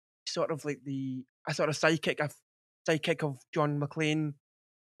the sidekick of John McClane,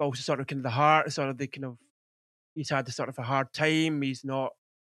 but also sort of kind of the heart, sort of the kind of he's had the sort of a hard time. He's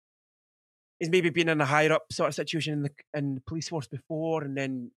maybe been in a higher up sort of situation in the police force before, and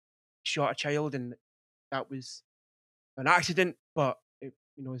then shot a child, and that was an accident, but it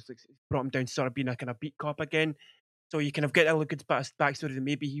brought him down to sort of being a kind of beat cop again. So you kind of get a little good backstory that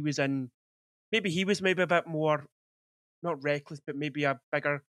maybe he was maybe a bit more not reckless, but maybe a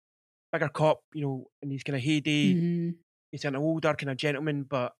bigger cop, in his kind of heyday. He's an older kind of gentleman,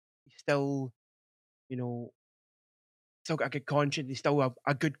 but he's still, still got a good conscience. He's still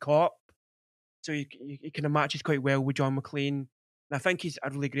a good cop. So he kind of matches quite well with John McClane. And I think he's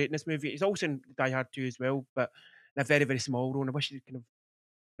really great in this movie. He's also in Die Hard 2 as well, but in a very, very small role. And I wish he'd kind of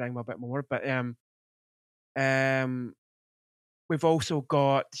bring him a bit more. But we've also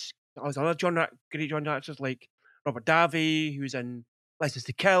got other great genre actors like Robert Davi, who's in License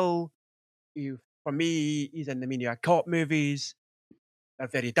to Kill. For me, he's in the Maniac Cop movies. They're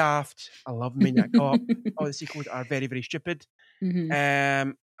very daft. I love Maniac Cop. All the sequels are very, very stupid.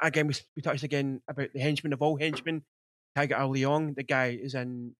 Again, we touched again about the henchman of all henchmen, Tiger Al Leong. The guy is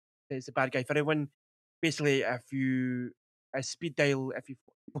the bad guy for everyone. Basically, if you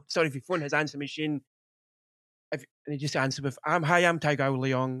phone his answer machine, and he just answers with, "Hi, I'm Tiger Al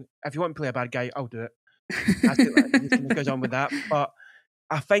Leong. If you want to play a bad guy, I'll do it." That's it. He just goes on with that. But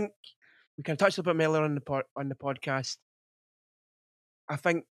I think we kind of touched a bit earlier on the podcast. I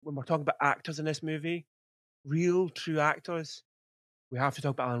think when we're talking about actors in this movie, real true actors, we have to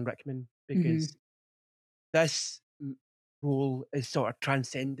talk about Alan Rickman, because this role is sort of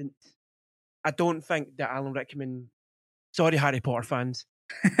transcendent. I don't think that Alan Rickman, sorry Harry Potter fans,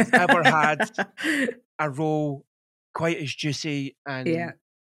 has ever had a role quite as juicy and Yeah.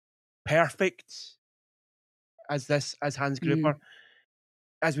 perfect as Hans Gruber. Mm.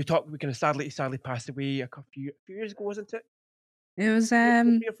 As we talked, we kind of sadly passed away a few years ago, wasn't it? It was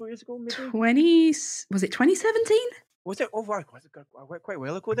 3 or 4 years ago, maybe. 20. Was it 2017? Was it? Oh, wow, was it quite a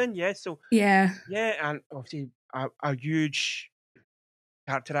while ago then? Yeah. So Yeah. yeah, and obviously a huge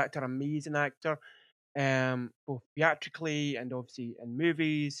character actor, amazing actor, both theatrically and obviously in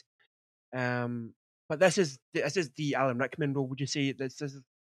movies. But this is the Alan Rickman role. Would you say this is,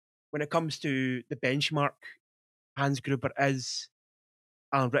 when it comes to the benchmark, Hans Gruber is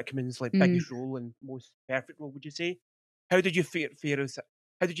Alan Rickman's like Mm. biggest role and most perfect role? Would you say? How did you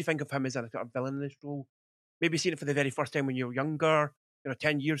how did you think of him as a sort of villain in this role? Maybe seeing it for the very first time when you were younger,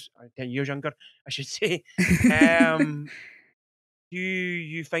 10 years younger, I should say. Do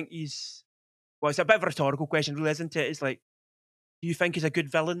you think he's, well, it's a bit of a rhetorical question, really, isn't it? It's like, do you think he's a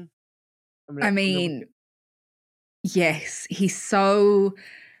good villain? I mean, yes, he's so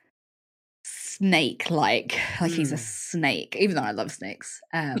snake-like. Like he's a snake, even though I love snakes.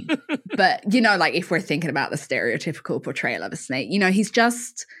 But like if we're thinking about the stereotypical portrayal of a snake,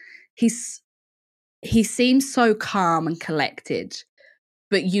 he seems so calm and collected,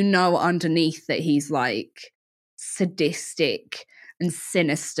 but underneath that he's like sadistic and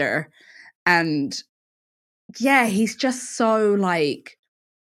sinister. And yeah, he's just so like,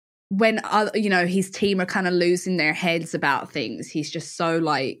 when his team are kind of losing their heads about things, he's just so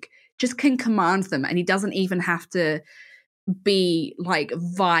like, just can command them, and he doesn't even have to be like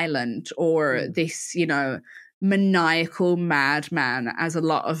violent or this maniacal madman as a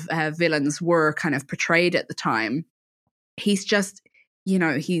lot of villains were kind of portrayed at the time. He's just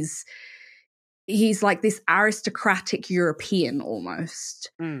he's like this aristocratic European almost.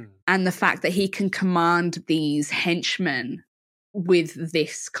 And the fact that he can command these henchmen with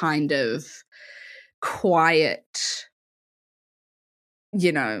this kind of quiet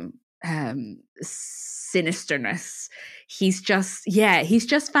sinisterness, he's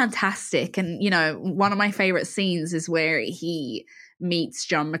just fantastic. And one of my favorite scenes is where he meets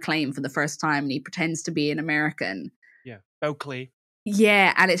John McClane for the first time and he pretends to be an American. Bill Clay.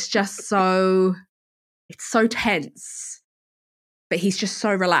 Yeah, and it's just so tense, but he's just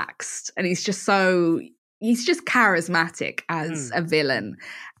so relaxed, and he's just charismatic as a villain.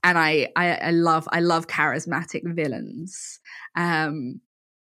 And I love charismatic villains. And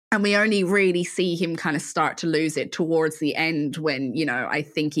we only really see him kind of start to lose it towards the end when, I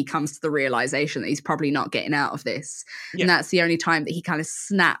think he comes to the realization that he's probably not getting out of this. Yeah. And that's the only time that he kind of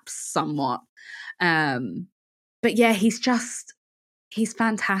snaps somewhat. But yeah, he's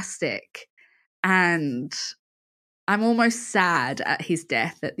fantastic. And I'm almost sad at his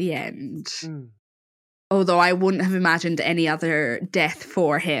death at the end. Although I wouldn't have imagined any other death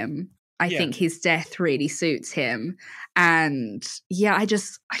for him. I think his death really suits him. And yeah, I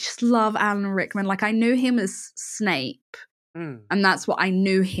just love Alan Rickman. Like, I knew him as Snape, and that's what I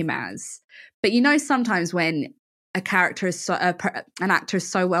knew him as. But sometimes when a character is an actor is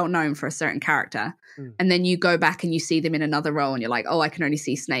so well known for a certain character, and then you go back and you see them in another role, and you're like, oh, I can only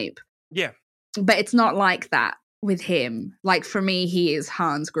see Snape. Yeah, but it's not like that with him. Like, for me, he is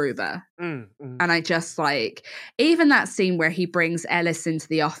Hans Gruber. And I just like, even that scene where he brings Ellis into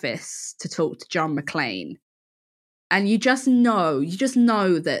the office to talk to John McClane, and you just know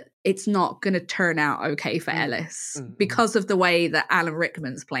that it's not going to turn out okay for Ellis because of the way that Alan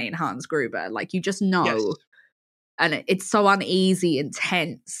Rickman's playing Hans Gruber. Like, you just know. Yes. And it's so uneasy and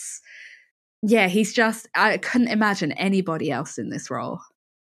tense. Yeah, I couldn't imagine anybody else in this role.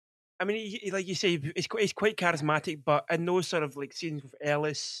 I mean, like you say, he's quite charismatic, but in those sort of like scenes with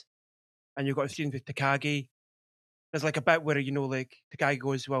Ellis, and you've got scenes with Takagi, there's like a bit where, like Takagi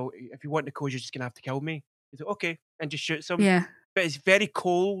goes, well, if you want the code, you're just going to have to kill me. He's like, okay, and just shoots him. Yeah. But it's very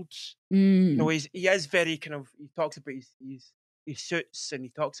cold. He is very kind of, he talks about his suits, and he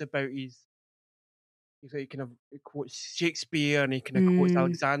talks about he's like kind of, he quotes Shakespeare, and he kind of quotes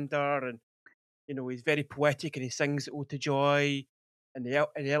Alexander, and he's very poetic, and he sings "Ode to Joy," and he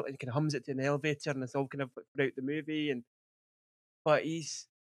kind of hums it to an elevator, and it's all kind of throughout the movie. But he's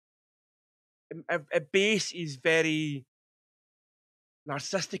at base, he's very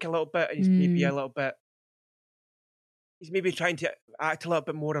narcissistic a little bit, and he's maybe a little bit. He's maybe trying to act a little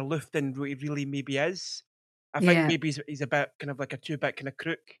bit more aloof than what he really maybe is. I think maybe he's a bit kind of like a 2-bit kind of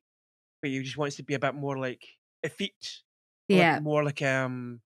crook, but he just wants to be a bit more like effete. Yeah. Like, more like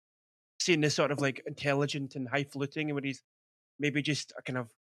seeing this sort of like intelligent and high-fluting, and when he's maybe just a kind of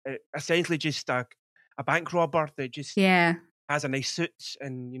essentially just a a bank robber that just Yeah. has a nice suit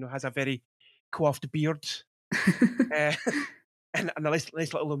and has a very coiffed beard, uh, and a nice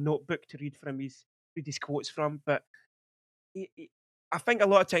little notebook to read his quotes from. But I think a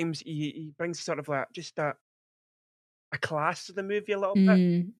lot of times he brings sort of like just a class to the movie a little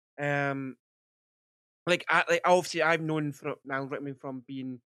bit. Mm. Like obviously I've known from Alan Rickman from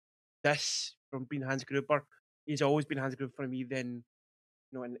being Hans Gruber. He's always been Hans Gruber for me. Then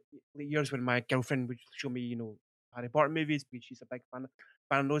in the years when my girlfriend would show me Harry Potter movies, because she's a big fan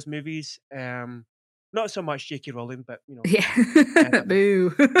of those movies. Not so much J.K. Rowling, but Yeah.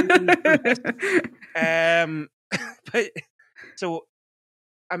 Boo. but so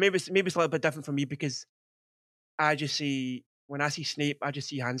maybe it's a little bit different for me because when I see Snape, I just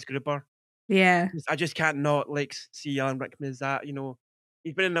see Hans Gruber. Yeah. I just can't not see Alan Rickman as that.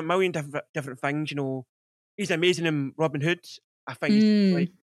 He's been in a million different things. He's amazing in Robin Hood. I think he's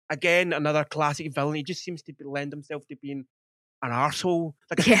again another classic villain. He just seems to lend himself to being an arsehole,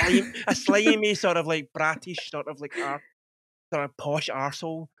 like a slimy sort of brattish sort of sort of posh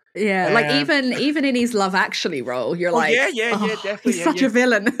arsehole. Yeah, like even in his Love Actually role, you're like, yeah, definitely. He's such a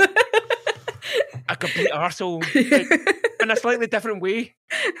villain. A complete arsehole. In a slightly different way.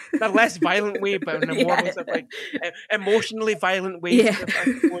 A less violent way, but in a more sort of emotionally violent way. Yeah.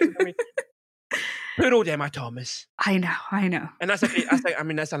 Poor old Emma Thomas. I know. And that's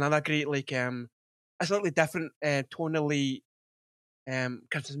that's another great a slightly different tonally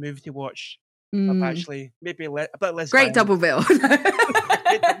Christmas movie to watch. Actually, maybe a bit less. Great double bill.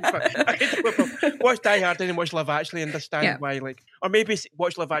 Watch Die Hard and then watch Love Actually, understand why or maybe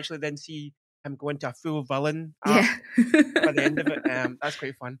watch Love Actually then see him go into a full villain by the end of it. That's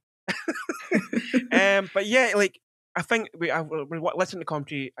quite fun. But yeah, I think we're listening to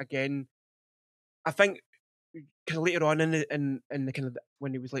commentary again. I think kind of later on in the kind of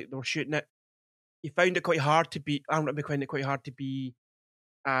when he was they were shooting it, he found it quite hard to be. I don't know, found it quite hard to be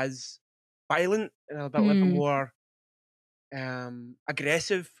as violent and a little bit more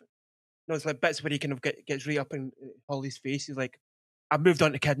aggressive. It's like bits where he kind of gets right up in Holly's face. He's like, "I've moved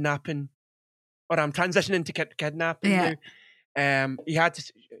on to kidnapping." Or I'm transitioning to kidnapping now. He had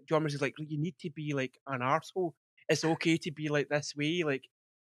to. John was like, "You need to be like an arsehole. It's okay to be like this way.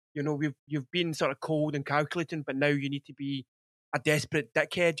 You've been sort of cold and calculating, but now you need to be a desperate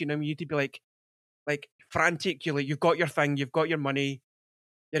dickhead. You need to be like frantic. You've got your thing, you've got your money,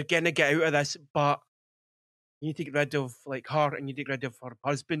 you're gonna get out of this, but you need to get rid of her, and you need to get rid of her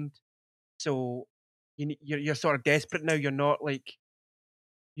husband. So you're sort of desperate now. You're not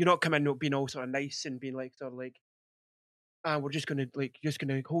coming out being all sort of nice and being we're just gonna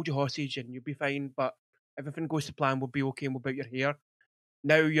hold you hostage and you'll be fine. But everything goes to plan, we'll be okay and we'll bout your hair.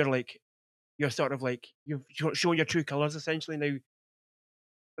 Now you're sort of you've shown your true colours essentially now.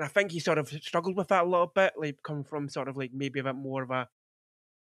 And I think he sort of struggled with that a little bit, coming from sort of maybe a bit more of a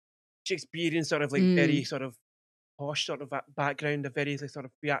Shakespearean sort of very sort of posh sort of background, a very sort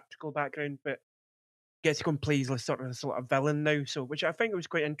of theatrical background, but gets to go and play sort of villain now. So, which I think was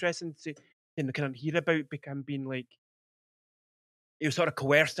quite interesting to kind of hear about, become being he was sort of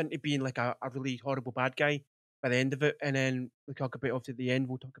coerced into being a really horrible bad guy by the end of it. And then we talk about obviously the end.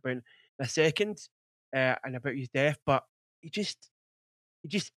 We'll talk about in a second, and about his death. But he just,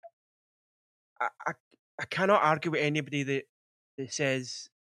 I cannot argue with anybody that says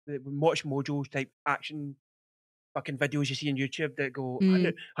that watch Mojo's type action fucking videos you see on YouTube that go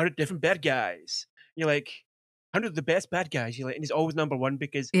 100 different bad guys. You're like 100 of the best bad guys. You're like, and he's always number one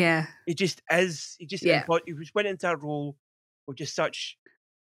because he just is. He just went into that role with just such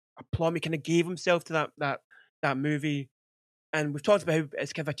a plum. He kind of gave himself to that movie. And we've talked about how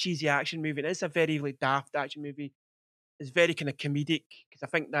it's kind of a cheesy action movie. And it's a very daft action movie. It's very kind of comedic because I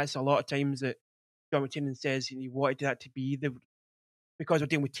think that's a lot of times that John McTiernan says he wanted that to be because we're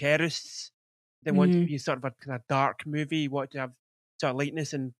dealing with terrorists. They want to be sort of a kind of dark movie. He wanted to have sort of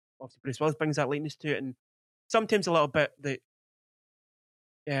lightness, and obviously Bruce Willis brings that lightness to it. And sometimes a little bit that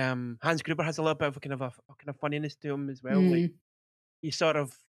Hans Gruber has a little bit of a kind of funniness to him as well. He's sort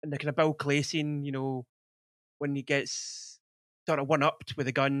of in the kind of Bill Clay scene, when he gets sort of one-upped with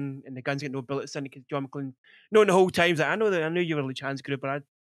a gun and the gun's got no bullets in it because John McClane, no, the whole time he's like, I knew you were Hans Gruber.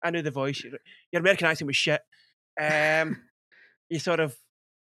 I knew the voice. Your American accent was shit. He's sort of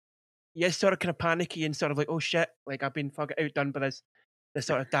kind of panicky and sort of oh shit, I've been fucking outdone by this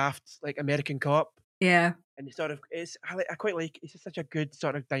sort of daft American cop. Yeah. And he sort of I quite like. He's just such a good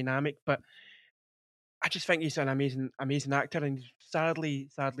sort of dynamic, but I just think he's an amazing actor, and he's sadly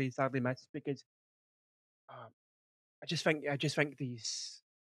missed because I just think these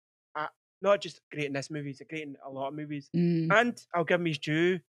not just great in this movie, he's great in a lot of movies. And I'll give him his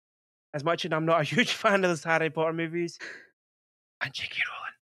due. as much as I'm not a huge fan of those Harry Potter movies, and J.K.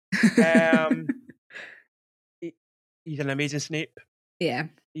 Rowling, he's an amazing Snape. Yeah.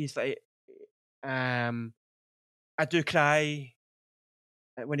 He's like, I do cry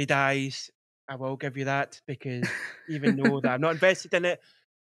when he dies. I will give you that, because even though that I'm not invested in it,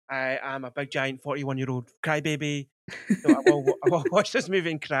 I am a big giant 41-year-old crybaby. So I will watch this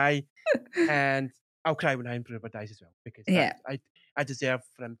movie and cry, and I'll cry when Ian Brother dies as well, because I deserve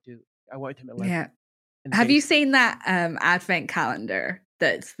for him to. I wanted him to live. Yeah. Have you seen that advent calendar?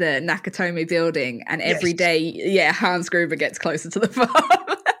 That's the Nakatomi building, and every day, Hans Gruber gets closer to the farm.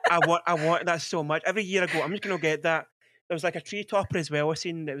 I want that so much. Every year I go, I'm just gonna get that. There was like a tree topper as well. I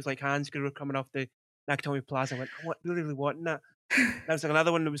seen it was like Hans Gruber coming off the Nakatomi Plaza. I went, really wanting that. There was like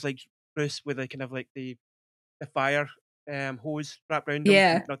another one that was like Bruce with like kind of like the fire hose wrapped around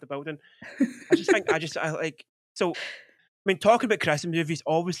him, not the building. I like. So, I mean, talking about Christmas movies,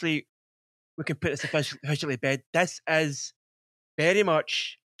 obviously we can put this officially to bed. This is very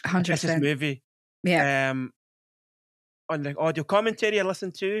much 100% a Christmas movie. Yeah. On the audio commentary I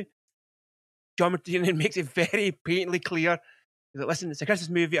listened to, John McTiernan makes it very patently clear that, listen, it's a Christmas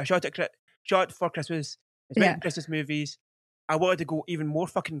movie. I shot it for Christmas. It's meant Christmas movies. I wanted to go even more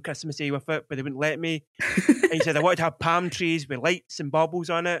fucking Christmassy with it, but they wouldn't let me. And he said I wanted to have palm trees with lights and baubles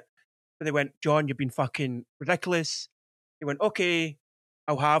on it. But they went, John, you've been fucking ridiculous. He went, okay,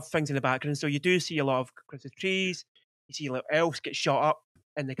 I'll have things in the background. So you do see a lot of Christmas trees. You see little elves get shot up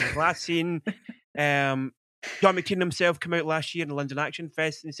in the kind of last scene. John McTiernan himself came out last year in the London Action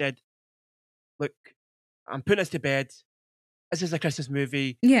Fest and he said, look, I'm putting this to bed. This is a Christmas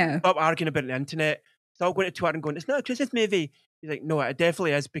movie. Yeah. Stop arguing about it on the internet. Stop going to Twitter and going, it's not a Christmas movie. He's like, no, it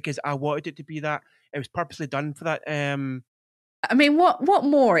definitely is, because I wanted it to be that. It was purposely done for that. I mean, what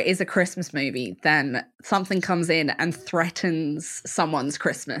more is a Christmas movie than something comes in and threatens someone's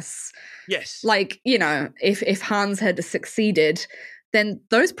Christmas? Yes. Like, you know, if Hans had succeeded, then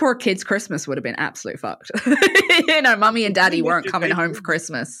those poor kids' Christmas would have been absolute fucked. You know, mummy and daddy weren't coming home for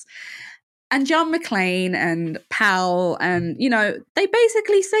Christmas. And John McClane and Powell and, you know, they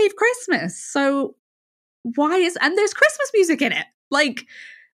basically saved Christmas. So and there's Christmas music in it. Like,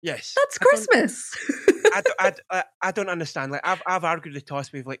 yes, that's Christmas. I don't understand. Like, I've argued the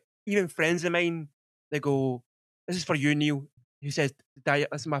toss with, like, even friends of mine. They go, this is for you, Neil. He says, this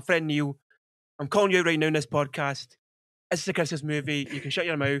is my friend Neil. I'm calling you out right now in this podcast. This is a Christmas movie. You can shut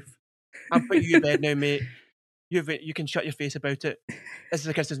your mouth. I'm putting you in bed now, mate. You can shut your face about it. This is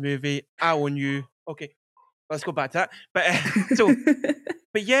a Christmas movie. I own you. Okay, let's go back to that. But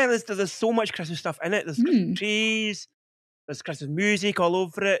but yeah, there's so much Christmas stuff in it. There's Christmas trees. There's Christmas music all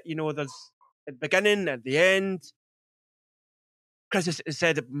over it. You know, there's at the beginning, at the end. Christmas is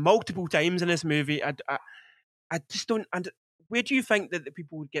said multiple times in this movie. I just don't. And where do you think that the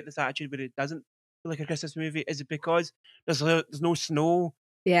people would get this attitude where it doesn't feel like a Christmas movie? Is it because there's no snow?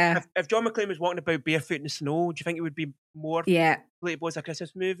 Yeah. If John McClane was walking about barefoot in the snow, do you think it would be more relatable as a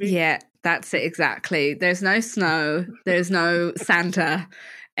Christmas movie? Yeah, that's it exactly. There's no snow. There's no Santa.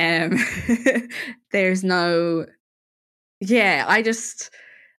 There's no. Yeah,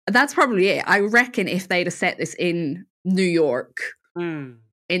 that's probably it. I reckon if they'd have set this in New York in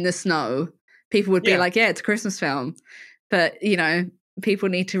the snow, people would be like, yeah, it's a Christmas film. But, you know, people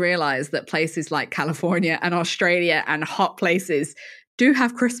need to realize that places like California and Australia and hot places do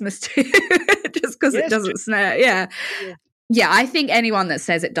have Christmas too, just because it doesn't snow. Yeah, I think anyone that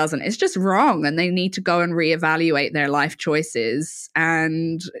says it doesn't is just wrong, and they need to go and reevaluate their life choices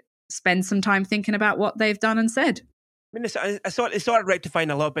and spend some time thinking about what they've done and said. I mean, it's sort of rectifying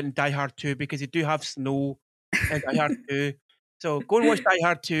a little bit in Die Hard 2, because you do have snow in Die Hard 2. So go and watch Die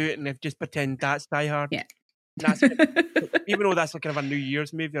Hard 2 and just pretend that's Die Hard. Yeah. That's even though that's like kind of a New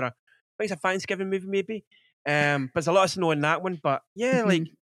Year's movie, or I think it's a Thanksgiving movie maybe. But there's a lot of snow in that one. But yeah, like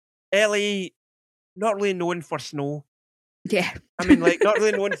LA, not really known for snow. Yeah. I mean, like, not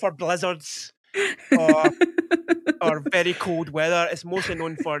really known for blizzards or very cold weather. It's mostly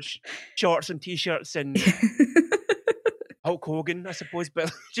known for shorts and t-shirts and Hulk Hogan, I suppose,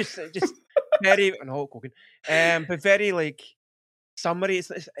 but just very, and Hulk Hogan, but very like summery.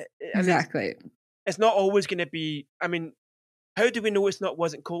 Exactly. It's not always going to be. I mean, how do we know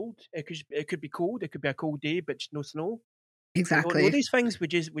wasn't cold? It could be cold. It could be a cold day, but no snow. Exactly. All these things we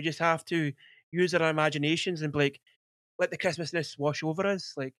just have to use our imaginations and be like, let the Christmasness wash over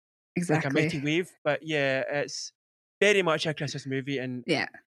us, like a mighty wave. But yeah, it's very much a Christmas movie, and yeah.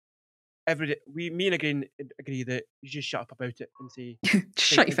 Me and Ygraine agree that you just shut up about it and say,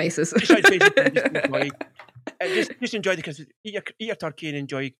 shut your faces. Just shut your faces and just enjoy the Christmas. Eat your turkey and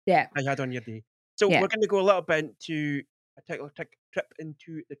enjoy what you had on your day. So we're going to go a little bit into trip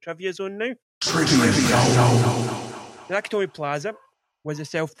into the trivia zone now. The Nakatomi Plaza was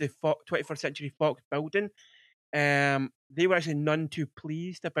itself the 21st Century Fox building. They were actually none too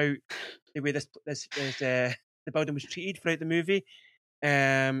pleased about the way the building was treated throughout the movie.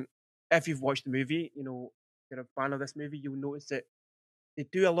 If you've watched the movie, you know, if you're a fan of this movie, you'll notice that they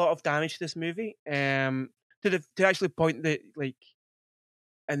do a lot of damage to this movie. To actually point that, like,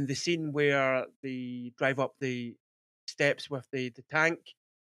 in the scene where they drive up the steps with the tank,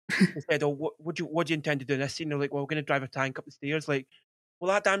 they said, "Oh, what do you intend to do in this scene?" They're like, "Well, we're going to drive a tank up the stairs." Like, will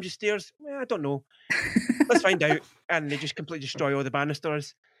that damage the stairs? Well, I don't know. Let's find out. And they just completely destroy all the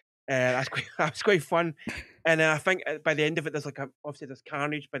banisters. That's quite fun. And I think by the end of it, there's obviously there's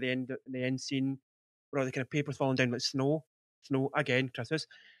carnage by the end scene where all the kind of papers falling down like snow again, Christmas.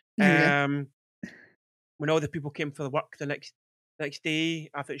 Yeah. When all the people came for the work the next day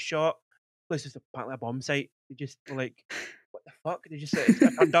after it's shot, the place was apparently a bomb site. They just were like, what the fuck? They just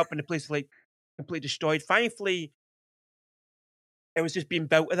turned up and the place was like completely destroyed. Thankfully, it was just being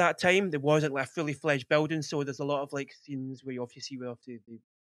built at that time. There wasn't like a fully fledged building, so there's a lot of like scenes where you obviously see the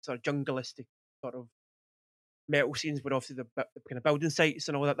sort of jungleistic sort of metal scenes, where obviously the kind of building sites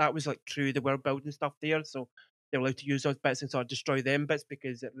and all that. That was like true. They were building stuff there, so they were allowed to use those bits and sort of destroy them bits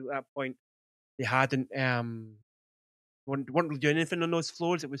because at that point they hadn't weren't really doing anything on those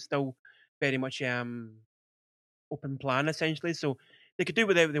floors. It was still very much open plan essentially, so they could do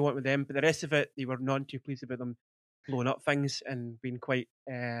whatever they want with them. But the rest of it, they were not too pleased about them blowing up things and being quite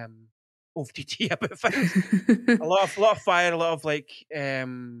OTT about things. a lot of fire, a lot of like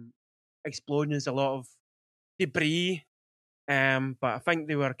explosions, a lot of debris. But I think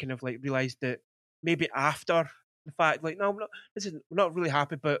they were kind of like realised that maybe after the fact, like, no, we're not really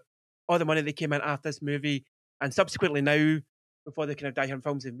happy, but all the money that came in after this movie and subsequently now, before the kind of Die Hard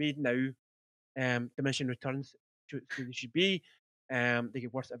films they've made now, diminishing returns they should be. They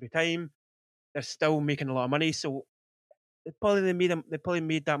get worse every time. They're still making a lot of money, so they probably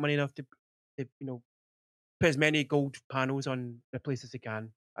made that money enough to put as many gold panels on the place as they can.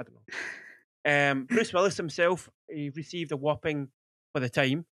 I don't know. Bruce Willis himself, he received a whopping, for the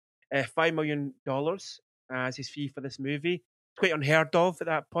time, $5 million as his fee for this movie. It's quite unheard of at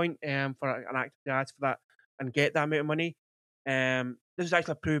that point for an actor to ask for that and get that amount of money. This was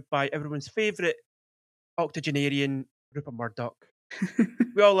actually approved by everyone's favourite octogenarian, Rupert Murdoch.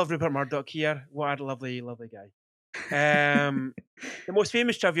 We all love Rupert Murdoch here. What a lovely, lovely guy. The most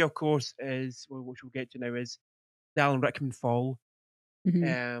famous trivia, of course, is, which we'll get to now, is the Alan Rickman fall.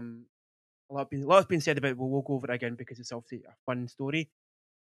 Mm-hmm. A lot has been said about it, but we'll go over it again because it's obviously a fun story.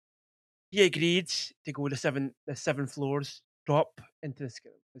 He agreed to go the seven floors drop into this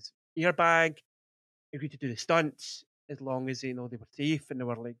airbag. He agreed to do the stunts as long as they were safe and they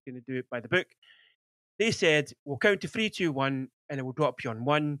were like going to do it by the book. They said, we'll count to 3, 2, 1, and it will drop you on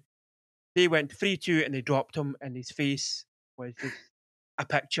 1. They went 3, 2, and they dropped him, and his face was just a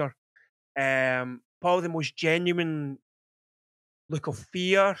picture. Probably the most genuine look of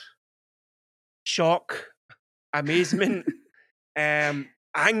fear, shock, amazement,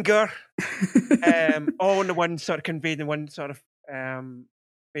 anger, all in the one sort of conveyed in one sort of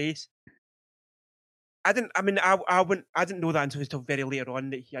face. I didn't know that until very later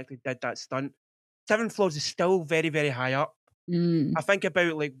on that he actually did that stunt. 7 floors is still very, very high up. I think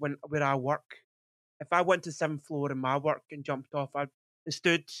about like where I work. If I went to the 7th floor in my work and jumped off, and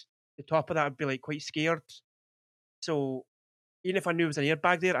stood the top of that, I'd be like quite scared. So even if I knew there was an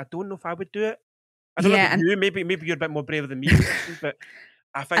airbag there, I don't know if I would do it. I don't know if you. Maybe you're a bit more braver than me, but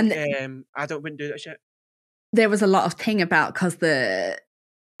I think I wouldn't do that shit. There was a lot of thing about because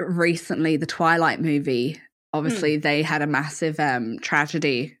recently the Twilight movie, obviously they had a massive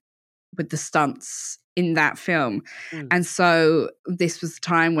tragedy with the stunts in that film. And so this was the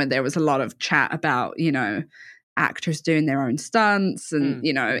time when there was a lot of chat about, actors doing their own stunts and,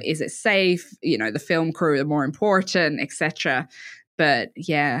 is it safe? The film crew are more important, etc. But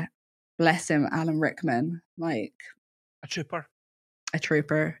yeah, bless him, Alan Rickman, like a trooper. A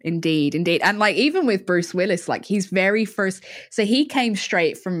trooper, indeed. And like even with Bruce Willis, like his very first, so he came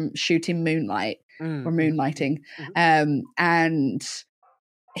straight from shooting Moonlight or Moonlighting, and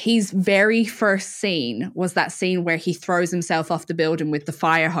his very first scene was that scene where he throws himself off the building with the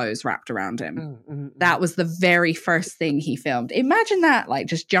fire hose wrapped around him. That was the very first thing he filmed. Imagine that, like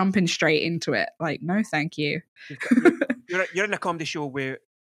just jumping straight into it. Like, no, thank you. You're in a comedy show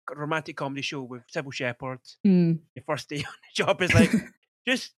romantic comedy show with Sybil Shepherd. Your first day on the job is like,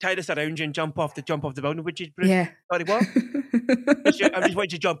 just tie this around you and jump off the building. Would you, Bruce? Yeah. Sorry, what? I just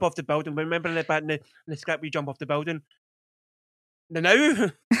want you to jump off the building. Remember in the script, we jump off the building. Now,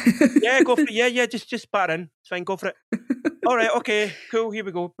 Yeah, go for it. Yeah, just batter in. It's fine, go for it. All right, okay, cool, here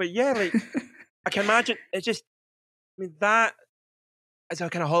we go. But yeah, like, I can imagine, it's just, I mean, that, as a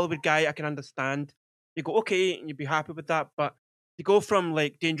kind of Hollywood guy, I can understand. You go, okay, and you'd be happy with that, but to go from,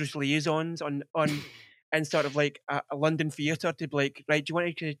 like, Dangerous Liaisons on in sort of, like, a London theatre to be like, right, do you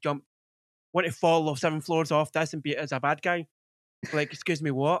want to fall off 7 floors off this and be it as a bad guy? Like, excuse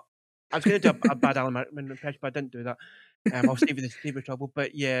me, what? I was going to do a bad Alan Rickman impression, but I didn't do that. I'll save you the trouble.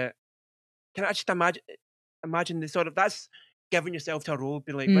 But yeah, can I just imagine the sort of, that's giving yourself to a role,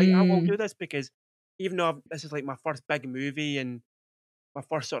 be like, right, I will do this, because even though this is like my first big movie and my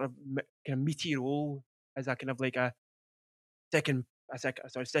first sort of kind of meaty role as a kind of like a second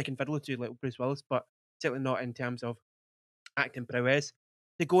fiddle to like Bruce Willis, but certainly not in terms of acting prowess.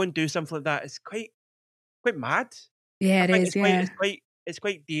 To go and do something like that is quite mad. Yeah, I it think is. Yeah. it's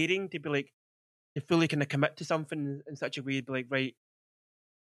quite daring to be like, to fully kind of commit to something in such a way, be like, right,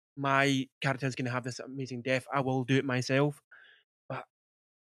 my character is going to have this amazing death. I will do it myself. But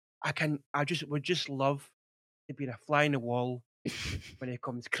I would just love to be a fly in the wall when he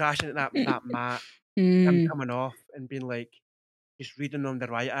comes crashing at that mat, him coming off and being like, just reading on the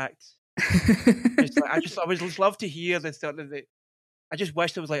riot act. I would just love to hear the sort of the. I just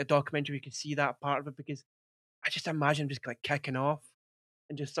wish there was like a documentary we could see that part of it, because I just imagine him just like kicking off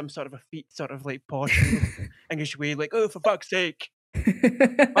and just some sort of a feet sort of like posh English way, like, oh, for fuck's sake,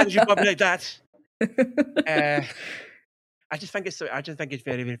 why did you pop me like that? I just think it's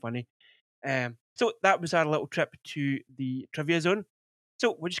very, very funny. So that was our little trip to the trivia zone.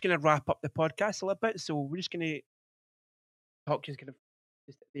 So we're just going to wrap up the podcast a little bit. So we're just going to talk just kind of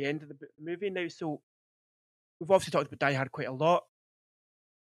just at the end of the movie now. So we've obviously talked about Die Hard quite a lot.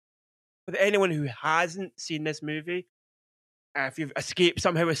 For anyone who hasn't seen this movie, if you've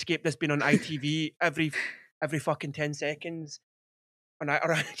somehow escaped this being on ITV every fucking 10 seconds, or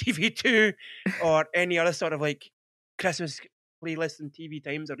ITV2, or any other sort of like Christmas playlist on TV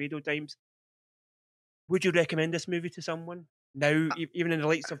times or radio times, would you recommend this movie to someone now, even in the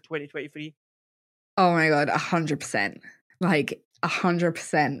lights of 2023? Oh my God, 100%. Like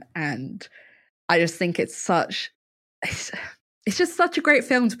 100%. And I just think it's just such a great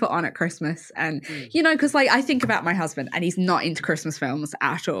film to put on at Christmas. And, you know, because like I think about my husband and he's not into Christmas films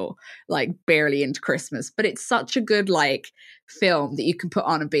at all, like barely into Christmas, but it's such a good like film that you can put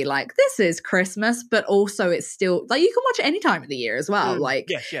on and be like, this is Christmas, but also it's still like you can watch it any time of the year as well. Like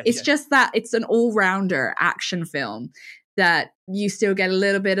it's just that it's an all-rounder action film that you still get a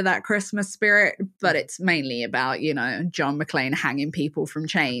little bit of that Christmas spirit, but it's mainly about, you know, John McClane hanging people from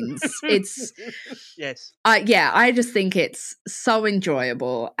chains. It's yes. I just think it's so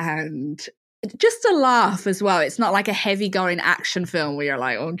enjoyable and just a laugh as well. It's not like a heavy going action film where you're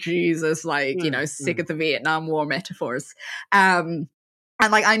like, oh Jesus, like, you know, sick of the Vietnam War metaphors. And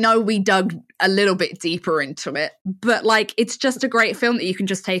like, I know we dug a little bit deeper into it, but like, it's just a great film that you can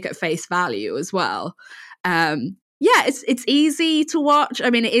just take at face value as well. Yeah, it's easy to watch.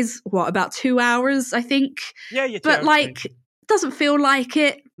 I mean, it is about 2 hours, I think. Yeah, but like, it doesn't feel like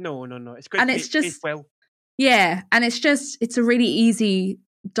it. No. It's great. And it's just well. Yeah, and it's a really easy,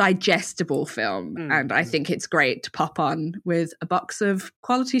 digestible film, and I think it's great to pop on with a box of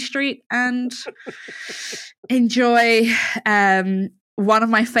Quality Street and enjoy. One of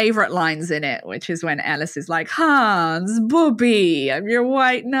my favorite lines in it, which is when Ellis is like, "Hans, Bobby, I'm your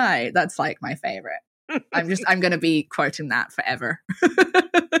white knight." That's like my favorite. I'm going to be quoting that forever.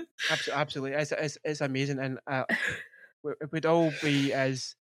 Absolutely. It's amazing. And it would all be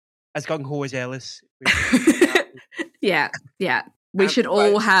as gung-ho as Ellis. Yeah. We should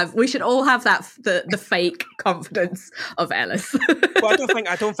all have that the fake confidence of Ellis. Well,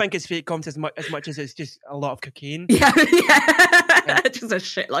 I don't think it's fake confidence as much as it's just a lot of cocaine. Yeah. Just a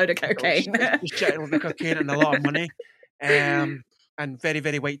shitload of cocaine. Just a shitload of cocaine and a lot of money. And very,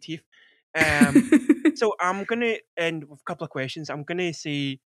 very white teeth. So I'm going to end with a couple of questions. I'm going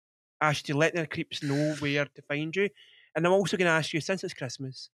to ask you to let the creeps know where to find you. And I'm also going to ask you, since it's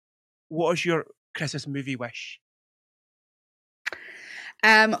Christmas, what is your Christmas movie wish?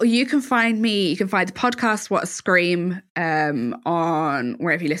 You can find the podcast What a Scream on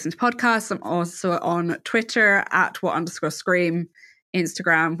wherever you listen to podcasts. I'm also on Twitter at @what_scream,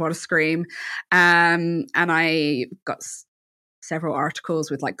 Instagram What a Scream, and I got several articles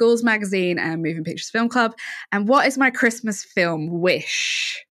with like Ghouls Magazine and Moving Pictures Film Club. And what is my Christmas film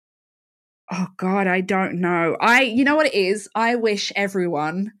wish? Oh God, I don't know. You know what it is? I wish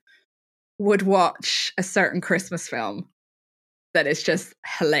everyone would watch a certain Christmas film that is just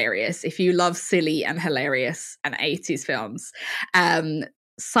hilarious. If you love silly and hilarious and 80s films,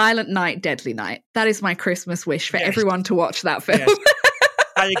 Silent Night, Deadly Night. That is my Christmas wish for everyone to watch that film. Yes.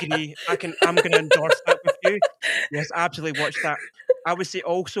 I agree. I'm going to endorse that with you. Yes, absolutely watch that. I would say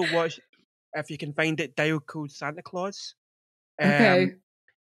also watch, if you can find it, Dial Code Santa Claus. Okay.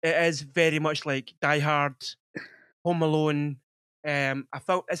 It is very much like Die Hard, Home Alone.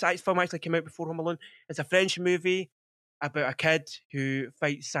 It's a film actually came out before Home Alone. It's a French movie about a kid who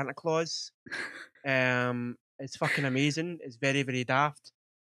fights Santa Claus. It's fucking amazing. It's very, very daft.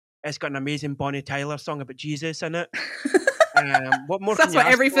 It's got an amazing Bonnie Tyler song about Jesus in it. What more? That's what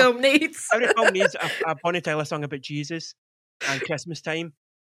every film needs. Every film needs a Bonnie Tyler song about Jesus and Christmas time.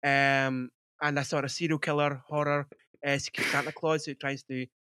 And a sort of serial killer horror Santa Claus who tries to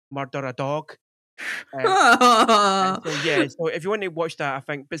murder a dog. So if you want to watch that, I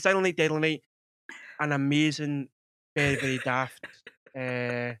think. But Silent Night, Deadly Night, an amazing, very, very daft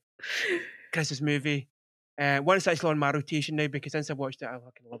Christmas movie. One is actually on my rotation now because since I watched it, I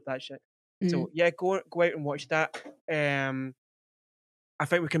fucking love that shit. So yeah, go out and watch that. I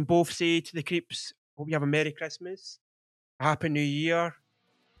think we can both say to the creeps, hope you have a Merry Christmas, a Happy New Year,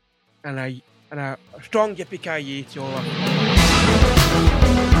 and a strong yippee-ki-yay to all of you.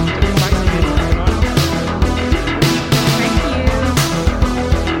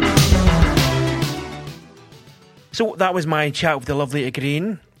 So that was my chat with the lovely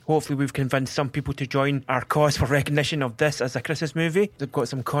Ygraine. Hopefully we've convinced some people to join our cause for recognition of this as a Christmas movie. They've got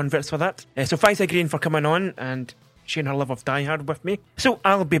some converts for that. So thanks Ygraine for coming on and sharing her love of Die Hard with me. So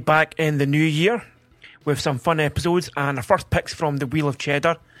I'll be back in the new year with some fun episodes and our first picks from the Wheel of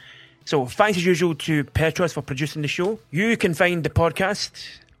Cheddar. So thanks as usual to Petros for producing the show. You can find the podcast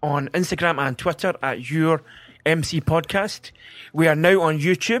on Instagram and Twitter at Your MC Podcast. We are now on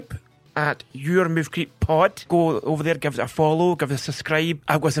YouTube at Your Move Creep Pod. Go over there, give us a follow, give us a subscribe.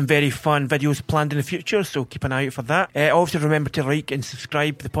 I've got some very fun videos planned in the future, so keep an eye out for that. Also remember to like and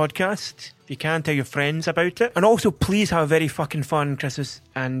subscribe to the podcast. If you can, tell your friends about it. And also please have a very fucking fun Christmas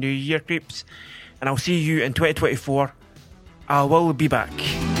and New Year creeps. And I'll see you in 2024. I will be back.